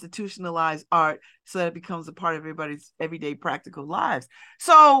institutionalize art so that it becomes a part of everybody's everyday practical lives.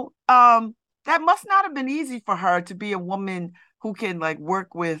 So that must not have been easy for her to be a woman who can, like,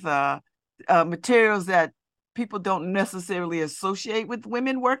 work with materials that people don't necessarily associate with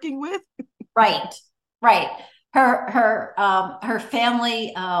women working with. Right. Her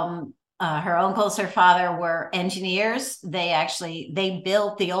family, her uncles, her father were engineers. They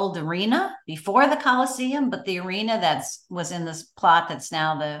built the old arena before the Coliseum, but the arena was in this plot that's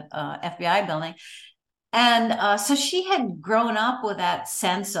now the FBI building. And so she had grown up with that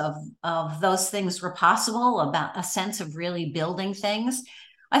sense of those things were possible, about a sense of really building things.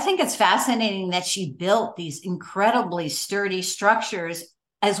 I think it's fascinating that she built these incredibly sturdy structures,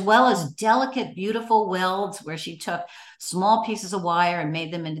 as well as delicate, beautiful welds where she took small pieces of wire and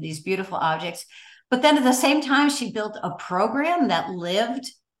made them into these beautiful objects. But then at the same time, she built a program that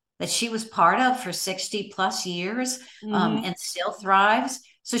she was part of for 60 plus years, and still thrives.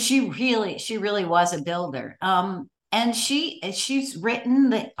 So she really was a builder. And she's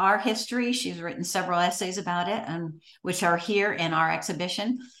written our history. She's written several essays about it, and which are here in our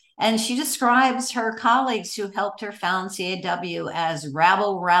exhibition. And she describes her colleagues who helped her found CAW as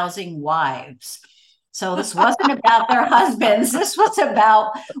rabble-rousing wives. So this wasn't about their husbands. This was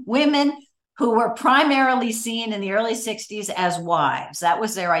about women who were primarily seen in the early 60s as wives. That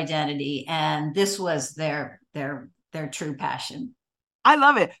was their identity. And this was their true passion. I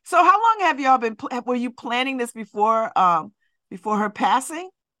love it. So how long have y'all were you planning this before her passing?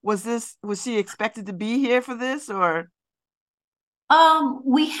 Was she expected to be here for this, or?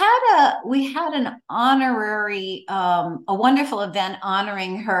 We had an honorary, a wonderful event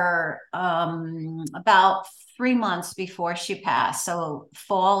honoring her about 3 months before she passed. So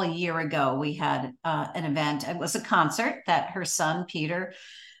fall a year ago, we had an event. It was a concert that her son Peter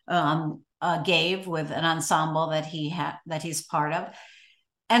gave with an ensemble that he's part of.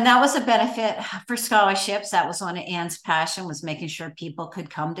 And that was a benefit for scholarships. That was one of Anne's passion, was making sure people could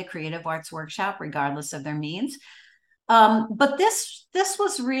come to Creative Arts Workshop regardless of their means. But this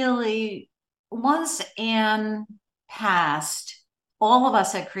was really, once Anne passed, all of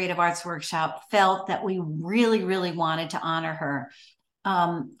us at Creative Arts Workshop felt that we really, really wanted to honor her.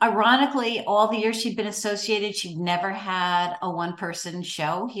 Ironically, all the years she'd been associated, she'd never had a one-person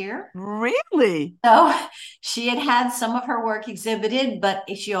show here. Really? So she had some of her work exhibited, but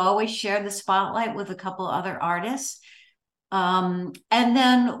she always shared the spotlight with a couple of other artists. And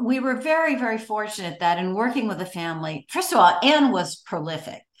then we were very, very fortunate that in working with the family, first of all, Anne was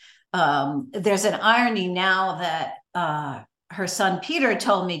prolific. There's an irony now that her son Peter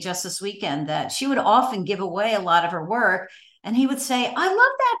told me just this weekend that she would often give away a lot of her work And he would say, I love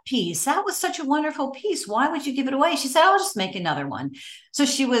that piece. That was such a wonderful piece. Why would you give it away? She said, I'll just make another one. So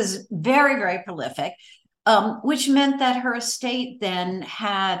she was very, very prolific, which meant that her estate then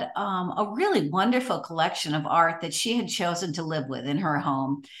had a really wonderful collection of art that she had chosen to live with in her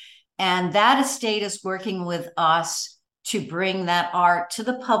home. And that estate is working with us to bring that art to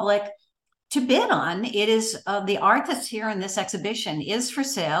the public to bid on. It is the art that's here in this exhibition is for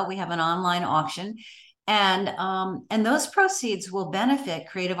sale. We have an online auction, and those proceeds will benefit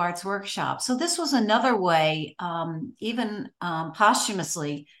Creative Arts Workshop. So this was another way, even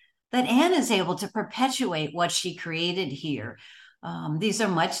posthumously, that Anne is able to perpetuate what she created here. These are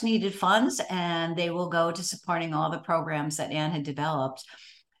much needed funds, and they will go to supporting all the programs that Anne had developed.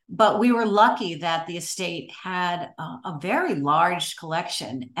 But we were lucky that the estate had a very large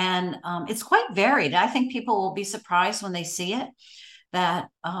collection, and it's quite varied. I think people will be surprised when they see it, that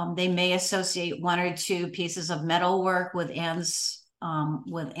they may associate one or two pieces of metalwork with Anne's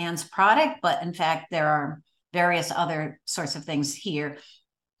product, but in fact, there are various other sorts of things here.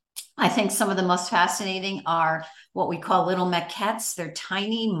 I think some of the most fascinating are what we call little maquettes. They're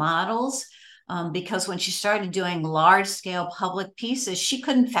tiny models. Because when she started doing large-scale public pieces, she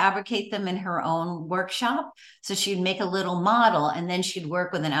couldn't fabricate them in her own workshop. So she'd make a little model, and then she'd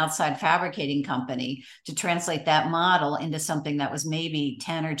work with an outside fabricating company to translate that model into something that was maybe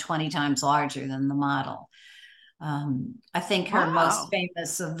 10 or 20 times larger than the model. I think her most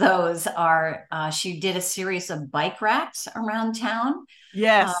famous of those are, she did a series of bike racks around town.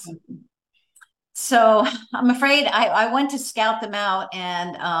 Yes. So I'm afraid I went to scout them out,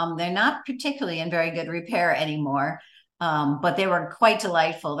 and they're not particularly in very good repair anymore, but they were quite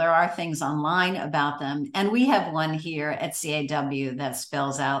delightful. There are things online about them. And we have one here at CAW that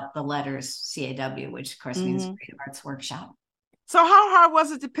spells out the letters CAW, which of course means Creative Arts Workshop. So how hard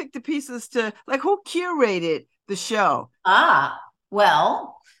was it to pick the pieces who curated the show?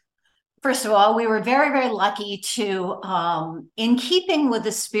 Well, first of all, we were very, very lucky to, in keeping with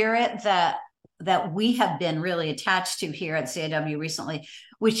the spirit that we have been really attached to here at CAW recently,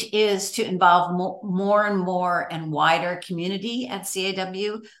 which is to involve more and more and wider community at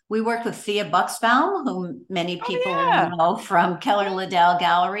CAW. We worked with Thea Buxbaum, whom many people know from Keller Liddell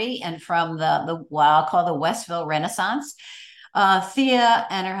Gallery and from what I'll call the Westville Renaissance. Thea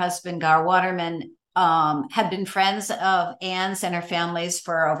and her husband, Gar Waterman, have been friends of Anne's and her family's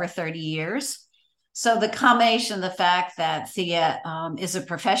for over 30 years. So the combination of the fact that Thea is a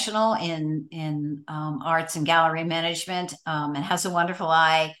professional in arts and gallery management and has a wonderful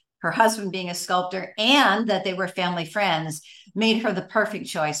eye, her husband being a sculptor, and that they were family friends made her the perfect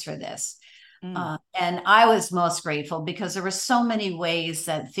choice for this. And I was most grateful because there were so many ways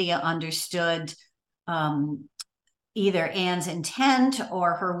that Thea understood either Anne's intent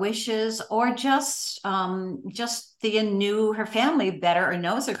or her wishes, or just Thea knew her family better or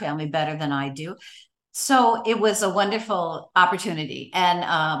knows her family better than I do. So it was a wonderful opportunity.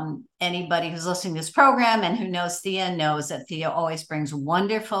 And anybody who's listening to this program and who knows Thea knows that Thea always brings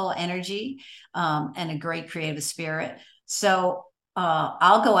wonderful energy and a great creative spirit. So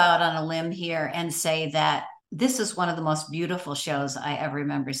I'll go out on a limb here and say that this is one of the most beautiful shows I ever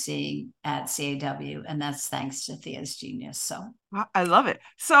remember seeing at CAW, and that's thanks to Thea's genius. So I love it.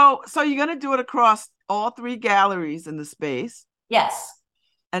 So you're going to do it across all 3 galleries in the space? Yes.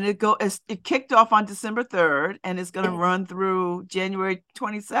 And it kicked off on December 3rd, and it's going to run through January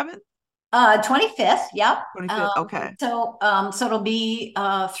 27th? 25th, yep. 25th, okay. So it'll be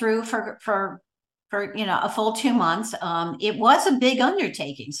through for a full 2 months. It was a big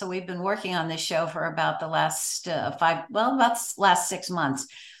undertaking, so we've been working on this show for about the last last 6 months.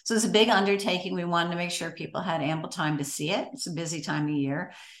 So it's a big undertaking. We wanted to make sure people had ample time to see it. It's a busy time of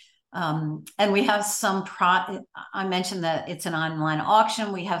year. And we have I mentioned that it's an online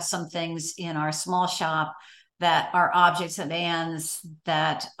auction. We have some things in our small shop that are objects of Anne's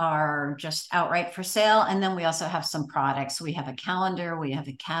that are just outright for sale. And then we also have some products. We have a calendar, we have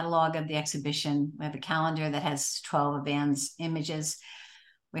a catalog of the exhibition. We have a calendar that has 12 of Anne's images.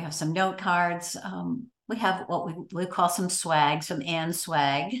 We have some note cards. We have what we call some swag, some Anne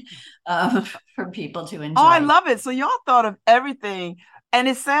swag for people to enjoy. Oh, I love it. So y'all thought of everything. And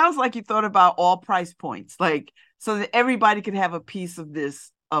it sounds like you thought about all price points, so that everybody could have a piece of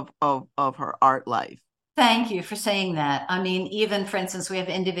this, of her art life. Thank you for saying that. I mean, even for instance, we have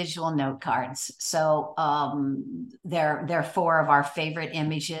individual note cards. So they're 4 of our favorite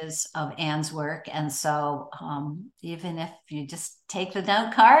images of Anne's work. And so even if you just take the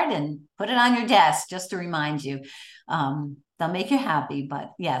note card and put it on your desk, just to remind you, they'll make you happy.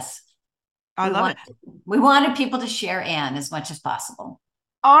 But yes, I love it. We wanted people to share Anne as much as possible.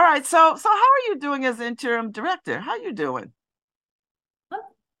 All right. So how are you doing as interim director? How are you doing?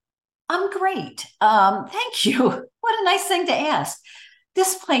 I'm great. Thank you. What a nice thing to ask.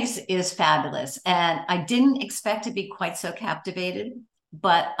 This place is fabulous, and I didn't expect to be quite so captivated,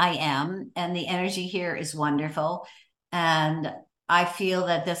 but I am, and the energy here is wonderful. And I feel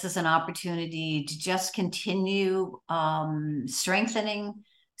that this is an opportunity to just continue strengthening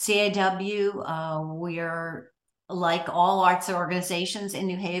CAW. We're like all arts organizations in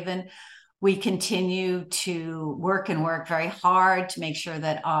New Haven. We continue to work and work very hard to make sure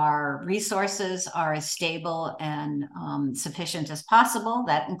that our resources are as stable and sufficient as possible.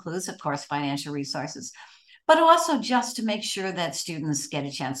 That includes, of course, financial resources, but also just to make sure that students get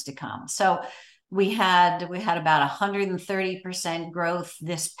a chance to come. So we had about 130% growth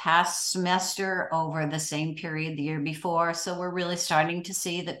this past semester over the same period the year before. So we're really starting to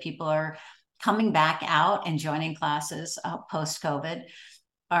see that people are coming back out and joining classes post-COVID.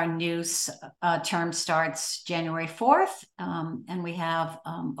 Our new term starts January 4th, and we have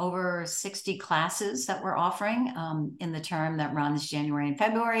over 60 classes that we're offering in the term that runs January and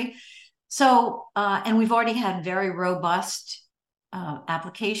February. So, and we've already had very robust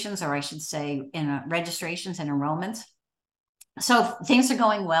applications, or I should say, registrations and enrollments. So things are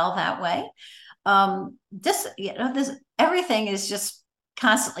going well that way. Everything is just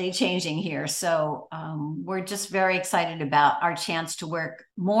constantly changing here. So we're just very excited about our chance to work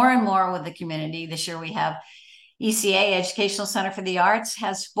more and more with the community. This year we have ECA, Educational Center for the Arts,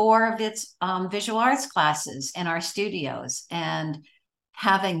 has 4 of its visual arts classes in our studios, and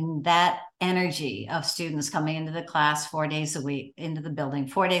having that energy of students coming into the class 4 days a week, into the building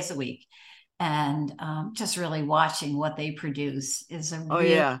 4 days a week, and just really watching what they produce is a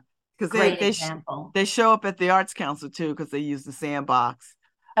really great example. They show up at the Arts Council too, because they use the sandbox.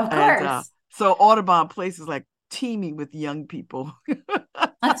 Of course. And, so Audubon Place is like teeming with young people.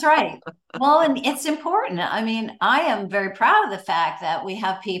 That's right. Well, and it's important. I mean, I am very proud of the fact that we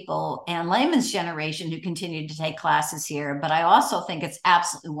have people and layman's generation who continue to take classes here. But I also think it's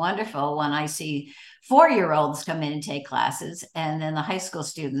absolutely wonderful when I see 4-year-olds come in and take classes, and then the high school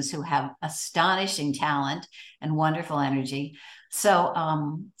students who have astonishing talent and wonderful energy. So,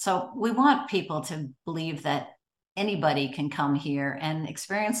 so we want people to believe that anybody can come here and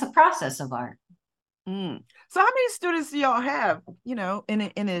experience the process of art. So how many students do y'all have,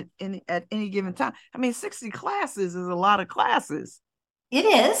 at any given time? I mean, 60 classes is a lot of classes. It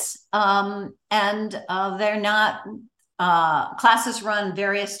is. And they're not, classes run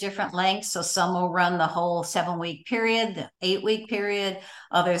various different lengths. So some will run the whole 7-week period, the 8-week period.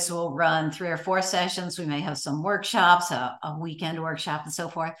 Others will run 3 or 4 sessions. We may have some workshops, a weekend workshop and so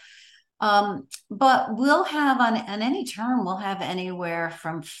forth. But we'll have on any term, we'll have anywhere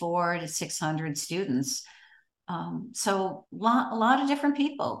from 400 to 600 students. So a lot of different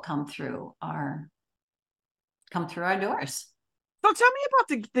people come through our doors. So tell me about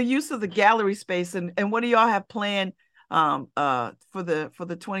the use of the gallery space, and what do y'all have planned for the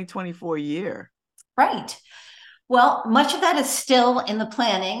 2024 year? Right. Well, much of that is still in the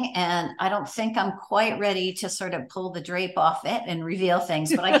planning, and I don't think I'm quite ready to sort of pull the drape off it and reveal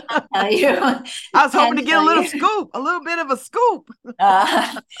things, but I can tell you. I was hoping to get a little bit of a scoop.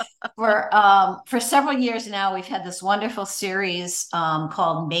 For several years now, we've had this wonderful series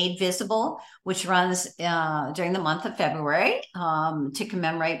called Made Visible, which runs during the month of February to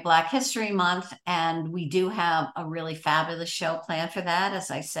commemorate Black History Month. And we do have a really fabulous show planned for that. As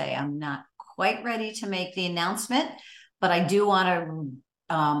I say, I'm not quite ready to make the announcement, but I do want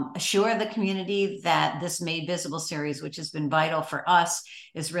to assure the community that this Made Visible series, which has been vital for us,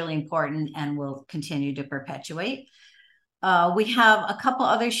 is really important and will continue to perpetuate. We have a couple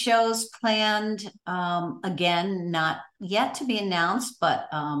other shows planned, again, not yet to be announced, but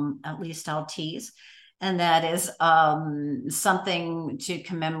at least I'll tease. And that is something to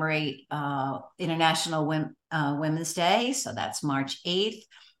commemorate International Women's Day. So that's March 8th.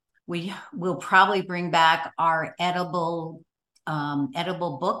 We will probably bring back our edible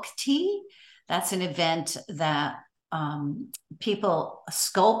book tea. That's an event that people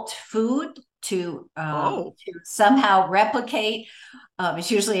sculpt food to somehow replicate.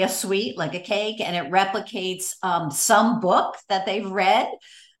 It's usually a sweet, like a cake, and it replicates some book that they've read.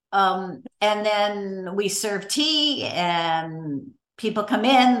 And then we serve tea, and people come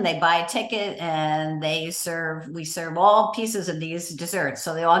in, they buy a ticket, and we serve all pieces of these desserts.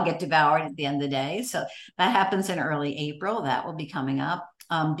 So they all get devoured at the end of the day. So that happens in early April. That will be coming up.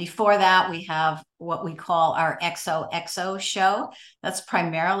 Before that, we have what we call our XOXO show. That's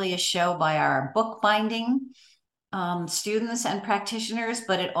primarily a show by our bookbinding students and practitioners,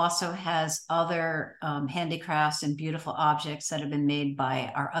 but it also has other handicrafts and beautiful objects that have been made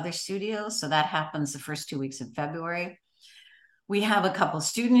by our other studios. So that happens the first 2 weeks of February. We have a couple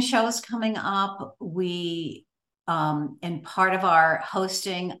student shows coming up. We, in part of our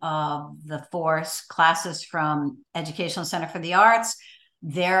hosting of the 4 classes from Educational Center for the Arts,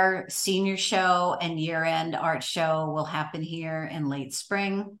 their senior show and year-end art show will happen here in late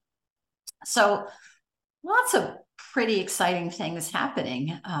spring. So lots of pretty exciting things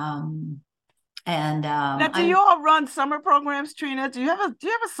happening. Now, do you all run summer programs, Trina? Do you have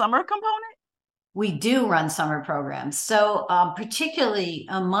a summer component? We do run summer programs. So particularly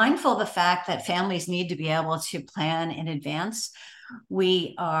mindful of the fact that families need to be able to plan in advance.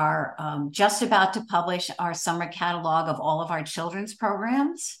 We are just about to publish our summer catalog of all of our children's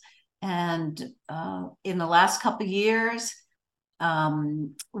programs. And in the last couple of years,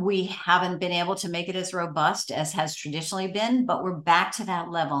 we haven't been able to make it as robust as has traditionally been, but we're back to that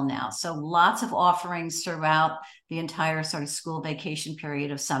level now. So lots of offerings throughout the entire sort of school vacation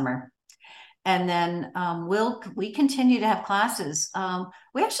period of summer. And then we continue to have classes.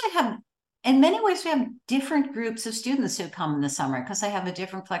 We actually have, in many ways, we have different groups of students who come in the summer because they have a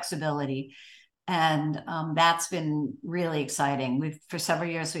different flexibility. And that's been really exciting. For several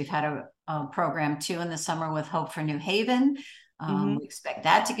years, we've had a program too in the summer with Hope for New Haven. We expect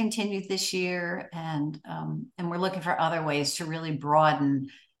that to continue this year. And we're looking for other ways to really broaden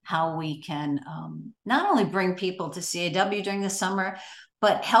how we can not only bring people to CAW during the summer,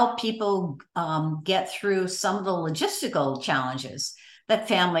 but help people get through some of the logistical challenges that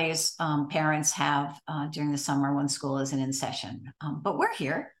families, parents have during the summer when school isn't in session. But we're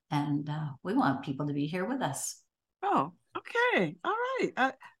here and we want people to be here with us. Oh, okay. All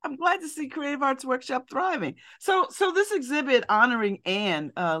right. I'm glad to see Creative Arts Workshop thriving. So this exhibit honoring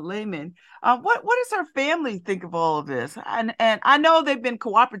Anne Lehman, what does her family think of all of this? And I know they've been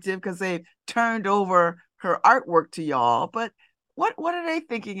cooperative because they've turned over her artwork to y'all, but what are they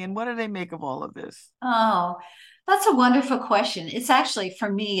thinking and what do they make of all of this? Oh, that's a wonderful question. It's actually,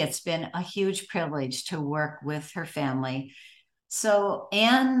 for me, it's been a huge privilege to work with her family. So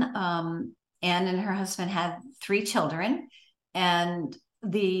Anne and her husband had 3 children, and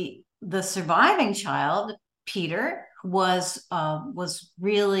the surviving child, Peter, was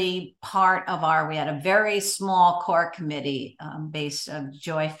really part of we had a very small core committee based on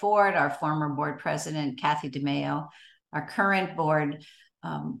Joy Ford, our former board president, Kathy DeMeo, our current board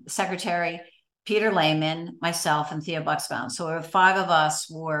secretary, Peter Lehman, myself, and Thea Buxbaum. So 5 of us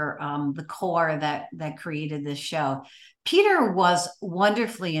were the core that created this show. Peter was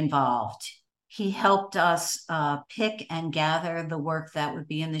wonderfully involved. He helped us pick and gather the work that would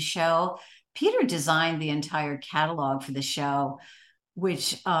be in the show. Peter designed the entire catalog for the show,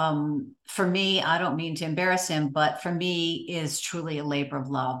 which for me, I don't mean to embarrass him, but for me is truly a labor of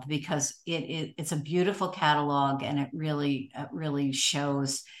love because it's a beautiful catalog and it really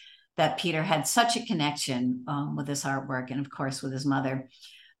shows that Peter had such a connection with this artwork and of course with his mother.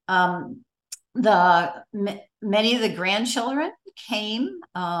 Many of the grandchildren came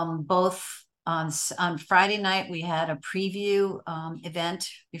both on Friday night. We had a preview event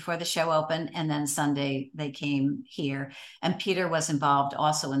before the show opened, and then Sunday they came here. And Peter was involved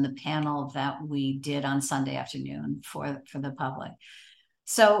also in the panel that we did on Sunday afternoon for the public.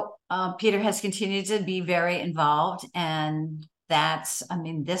 So Peter has continued to be very involved, and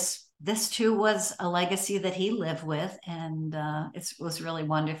this too was a legacy that he lived with, and it was really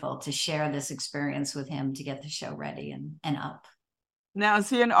wonderful to share this experience with him to get the show ready and up. Now, is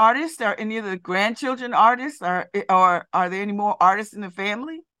he an artist? Are any of the grandchildren artists? Or are there any more artists in the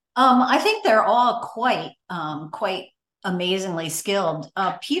family? I think they're all quite amazingly skilled.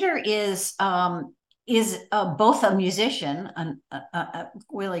 Peter is both a musician,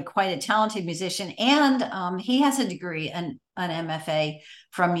 really quite a talented musician, and he has a degree, an MFA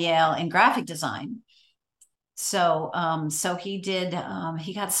from Yale in graphic design. So he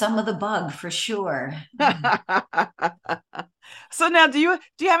got some of the bug for sure. So now, do you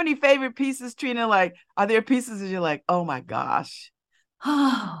have any favorite pieces, Trina? Like, are there pieces that you're like, oh my gosh?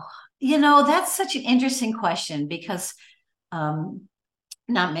 Oh, that's such an interesting question because not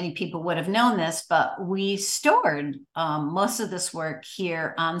many people would have known this, but we stored most of this work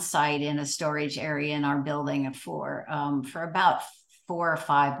here on site in a storage area in our building for about 4 or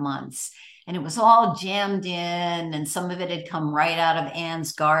 5 months. And it was all jammed in, and some of it had come right out of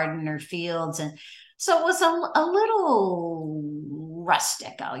Anne's garden or fields. And so it was a little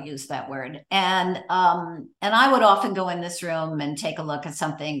rustic, I'll use that word. And I would often go in this room and take a look at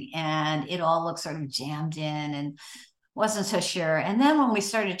something, and it all looked sort of jammed in and wasn't so sure. And then when we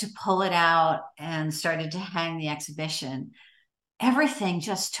started to pull it out and started to hang the exhibition, everything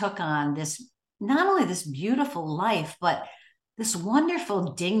just took on this, not only this beautiful life, but this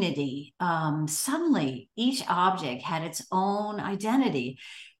wonderful dignity. Suddenly, each object had its own identity.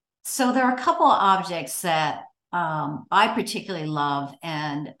 So there are a couple of objects that I particularly love,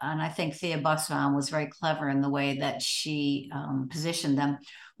 and I think Thea Buxbaum was very clever in the way that she positioned them.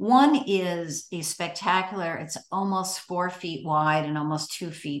 One is a spectacular, it's almost 4 feet wide and almost 2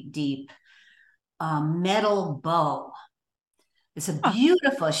 feet deep, metal bow. It's a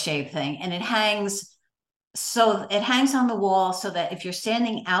beautiful shaped thing, and it hangs on the wall so that if you're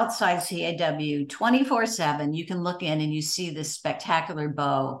standing outside CAW 24/7, you can look in and you see this spectacular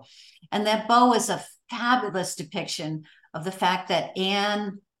bow. And that bow is a fabulous depiction of the fact that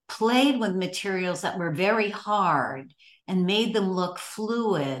Anne played with materials that were very hard and made them look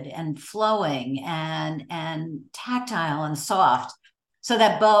fluid and flowing and tactile and soft. So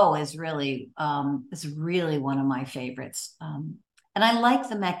that bow is really one of my favorites. And I like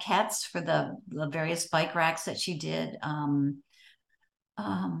the maquettes for the various bike racks that she did.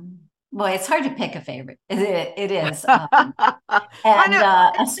 Boy, it's hard to pick a favorite. It is. And I know.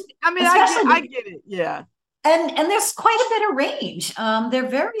 I especially get it. Yeah. and there's quite a bit of range. There are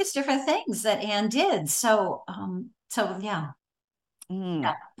various different things that Anne did. So yeah,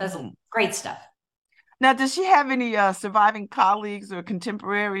 that's great stuff. Now, does she have any surviving colleagues or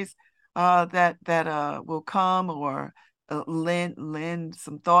contemporaries that will come or lend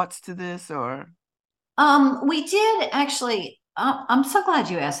some thoughts to this? Or We did actually. I'm so glad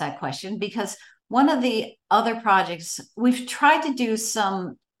you asked that question, because one of the other projects we've tried to do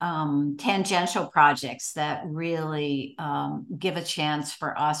some tangential projects that really give a chance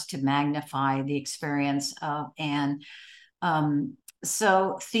for us to magnify the experience of Anne.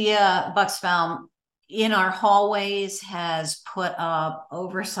 So Thea Buxbaum in our hallways has put up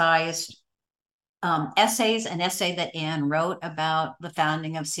oversized essays, an essay that Anne wrote about the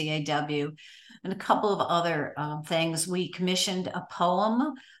founding of CAW, and a couple of other things. We commissioned a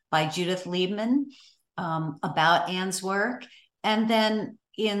poem by Judith Liebman about Anne's work. And then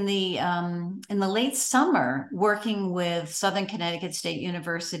in the late summer, working with Southern Connecticut State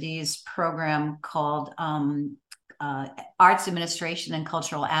University's program called Arts Administration and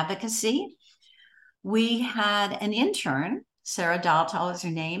Cultural Advocacy, we had an intern, Sarah Daltal is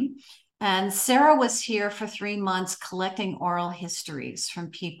her name, and Sarah was here for 3 months collecting oral histories from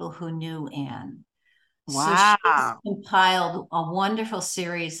people who knew Anne. wow. So she compiled a wonderful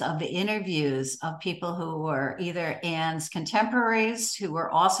series of interviews of people who were either Anne's contemporaries, who were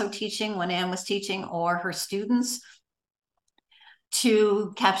also teaching when Anne was teaching, or her students,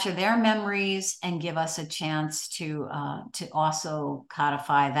 to capture their memories and give us a chance to also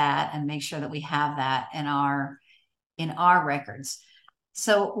codify that and make sure that we have that in our records.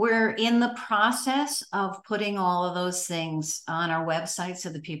 So we're in the process of putting all of those things on our website so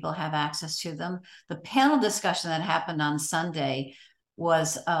that people have access to them. The panel discussion that happened on Sunday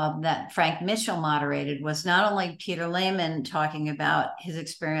was that Frank Mitchell moderated, was not only Peter Lehman talking about his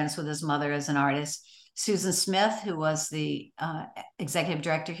experience with his mother as an artist, Susan Smith, who was the executive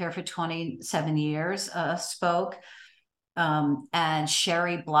director here for 27 years, spoke. And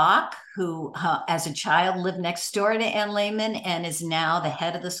Sherry Block, who as a child lived next door to Anne Lehman and is now the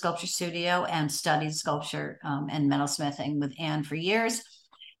head of the sculpture studio and studied sculpture and metalsmithing with Anne for years.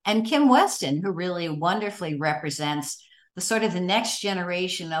 And Kim Weston, who really wonderfully represents the sort of the next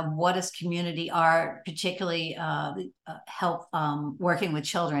generation of what is community art, particularly help working with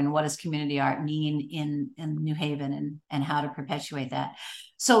children. What does community art mean in New Haven and how to perpetuate that?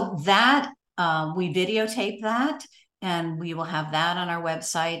 So that we videotape that, and we will have that on our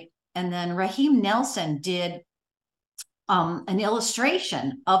website. And then Raheem Nelson did an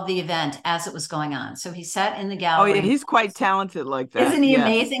illustration of the event as it was going on. So he sat in the gallery. Oh yeah, he's quite talented like that. Isn't he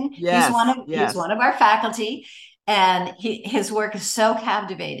amazing? Yes. He's one of our faculty, and his work is so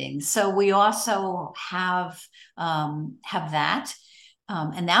captivating. So we also have that.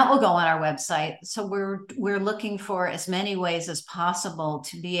 And that will go on our website. So we're looking for as many ways as possible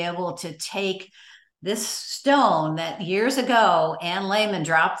to be able to take this stone that years ago Anne Lehman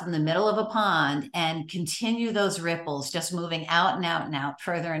dropped in the middle of a pond and continue those ripples, just moving out and out and out,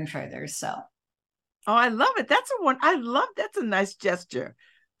 further and further. So, oh, I love it. That's a nice gesture,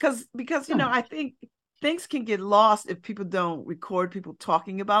 because I think things can get lost if people don't record people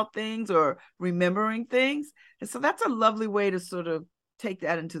talking about things or remembering things, and so that's a lovely way to sort of take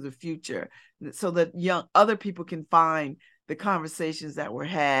that into the future, so that other people can find the conversations that were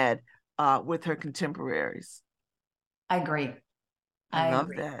had with her contemporaries. I agree. I love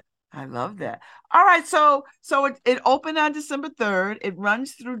that. All right. So it opened on December 3rd. It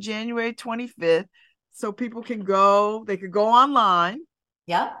runs through January 25th. So people can go, they could go online.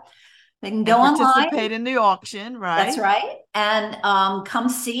 Yep. They can go online. Participate in the auction, right? That's right. and come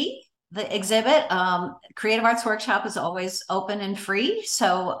see the exhibit. Creative Arts Workshop is always open and free.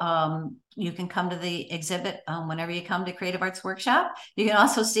 So you can come to the exhibit whenever you come to Creative Arts Workshop. You can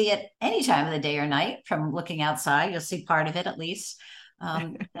also see it any time of the day or night from looking outside. You'll see part of it at least.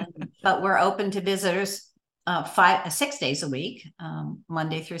 But we're open to visitors 6 days a week,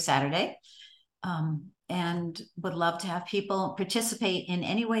 Monday through Saturday. And would love to have people participate in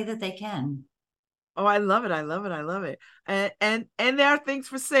any way that they can. Oh, I love it. I love it. I love it. And there are things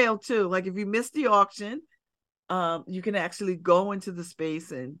for sale too. Like if you missed the auction, you can actually go into the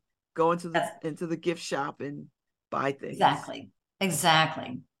space and go into the gift shop and buy things.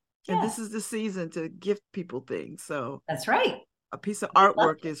 Exactly. And this is the season to gift people things. So that's right. A piece of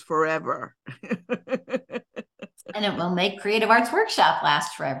artwork is forever. And it will make Creative Arts Workshop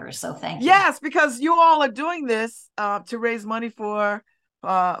last forever. So thank you. Yes, because you all are doing this to raise money for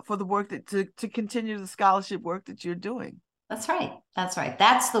the work to continue the scholarship work that you're doing. That's right. That's right.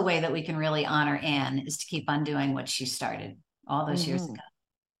 That's the way that we can really honor Anne, is to keep on doing what she started all those years ago.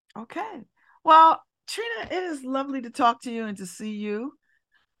 Okay. Well, Trina, it is lovely to talk to you and to see you.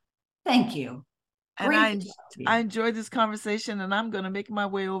 Thank you. And I enjoyed this conversation, and I'm going to make my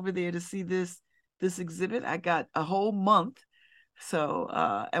way over there to see this exhibit. I got a whole month. So,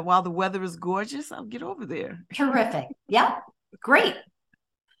 and while the weather is gorgeous, I'll get over there. Terrific. Yeah. Great.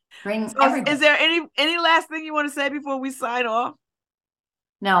 Is there any last thing you want to say before we sign off?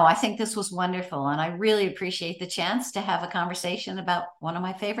 No, I think this was wonderful, and I really appreciate the chance to have a conversation about one of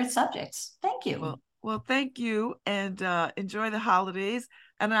my favorite subjects. Thank you. Well, thank you, and enjoy the holidays,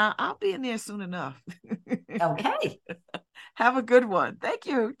 and I'll be in there soon enough. Okay. Have a good one. Thank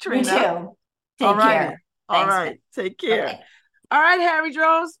you, Trina. You too. Take care. All right. Take care. Okay. All right, Harry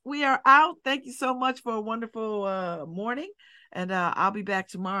Droz, we are out. Thank you so much for a wonderful morning. And I'll be back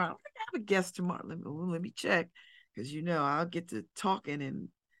tomorrow. I have a guest tomorrow. Let me check, because I'll get to talking, and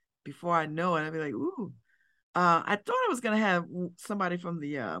before I know it, I'll be like, ooh. I thought I was going to have somebody from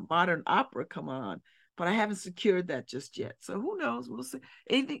the modern opera come on, but I haven't secured that just yet. So who knows? We'll see.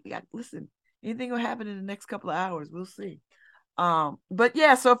 Anything will happen in the next couple of hours. We'll see. But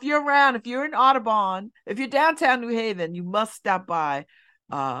yeah, so if you're around, if you're in Audubon, if you're downtown New Haven, you must stop by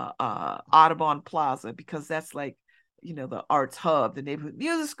Audubon Plaza, because that's like, the arts hub. The neighborhood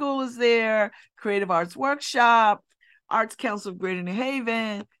music school is there, Creative Arts Workshop, Arts Council of Greater New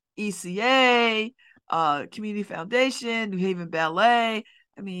Haven, ECA, Community Foundation, New Haven Ballet.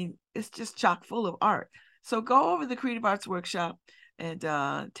 I mean, it's just chock full of art. So go over to the Creative Arts Workshop and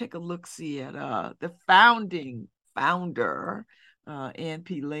take a look-see at the founder, Ann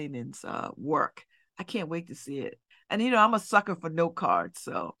P. Lehman's work. I can't wait to see it. And, I'm a sucker for note cards,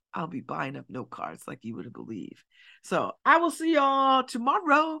 so I'll be buying up note cards like you wouldn't believe. So I will see y'all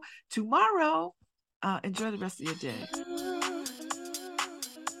tomorrow. Enjoy the rest of your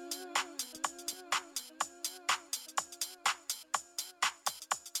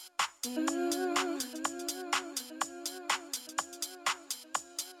day.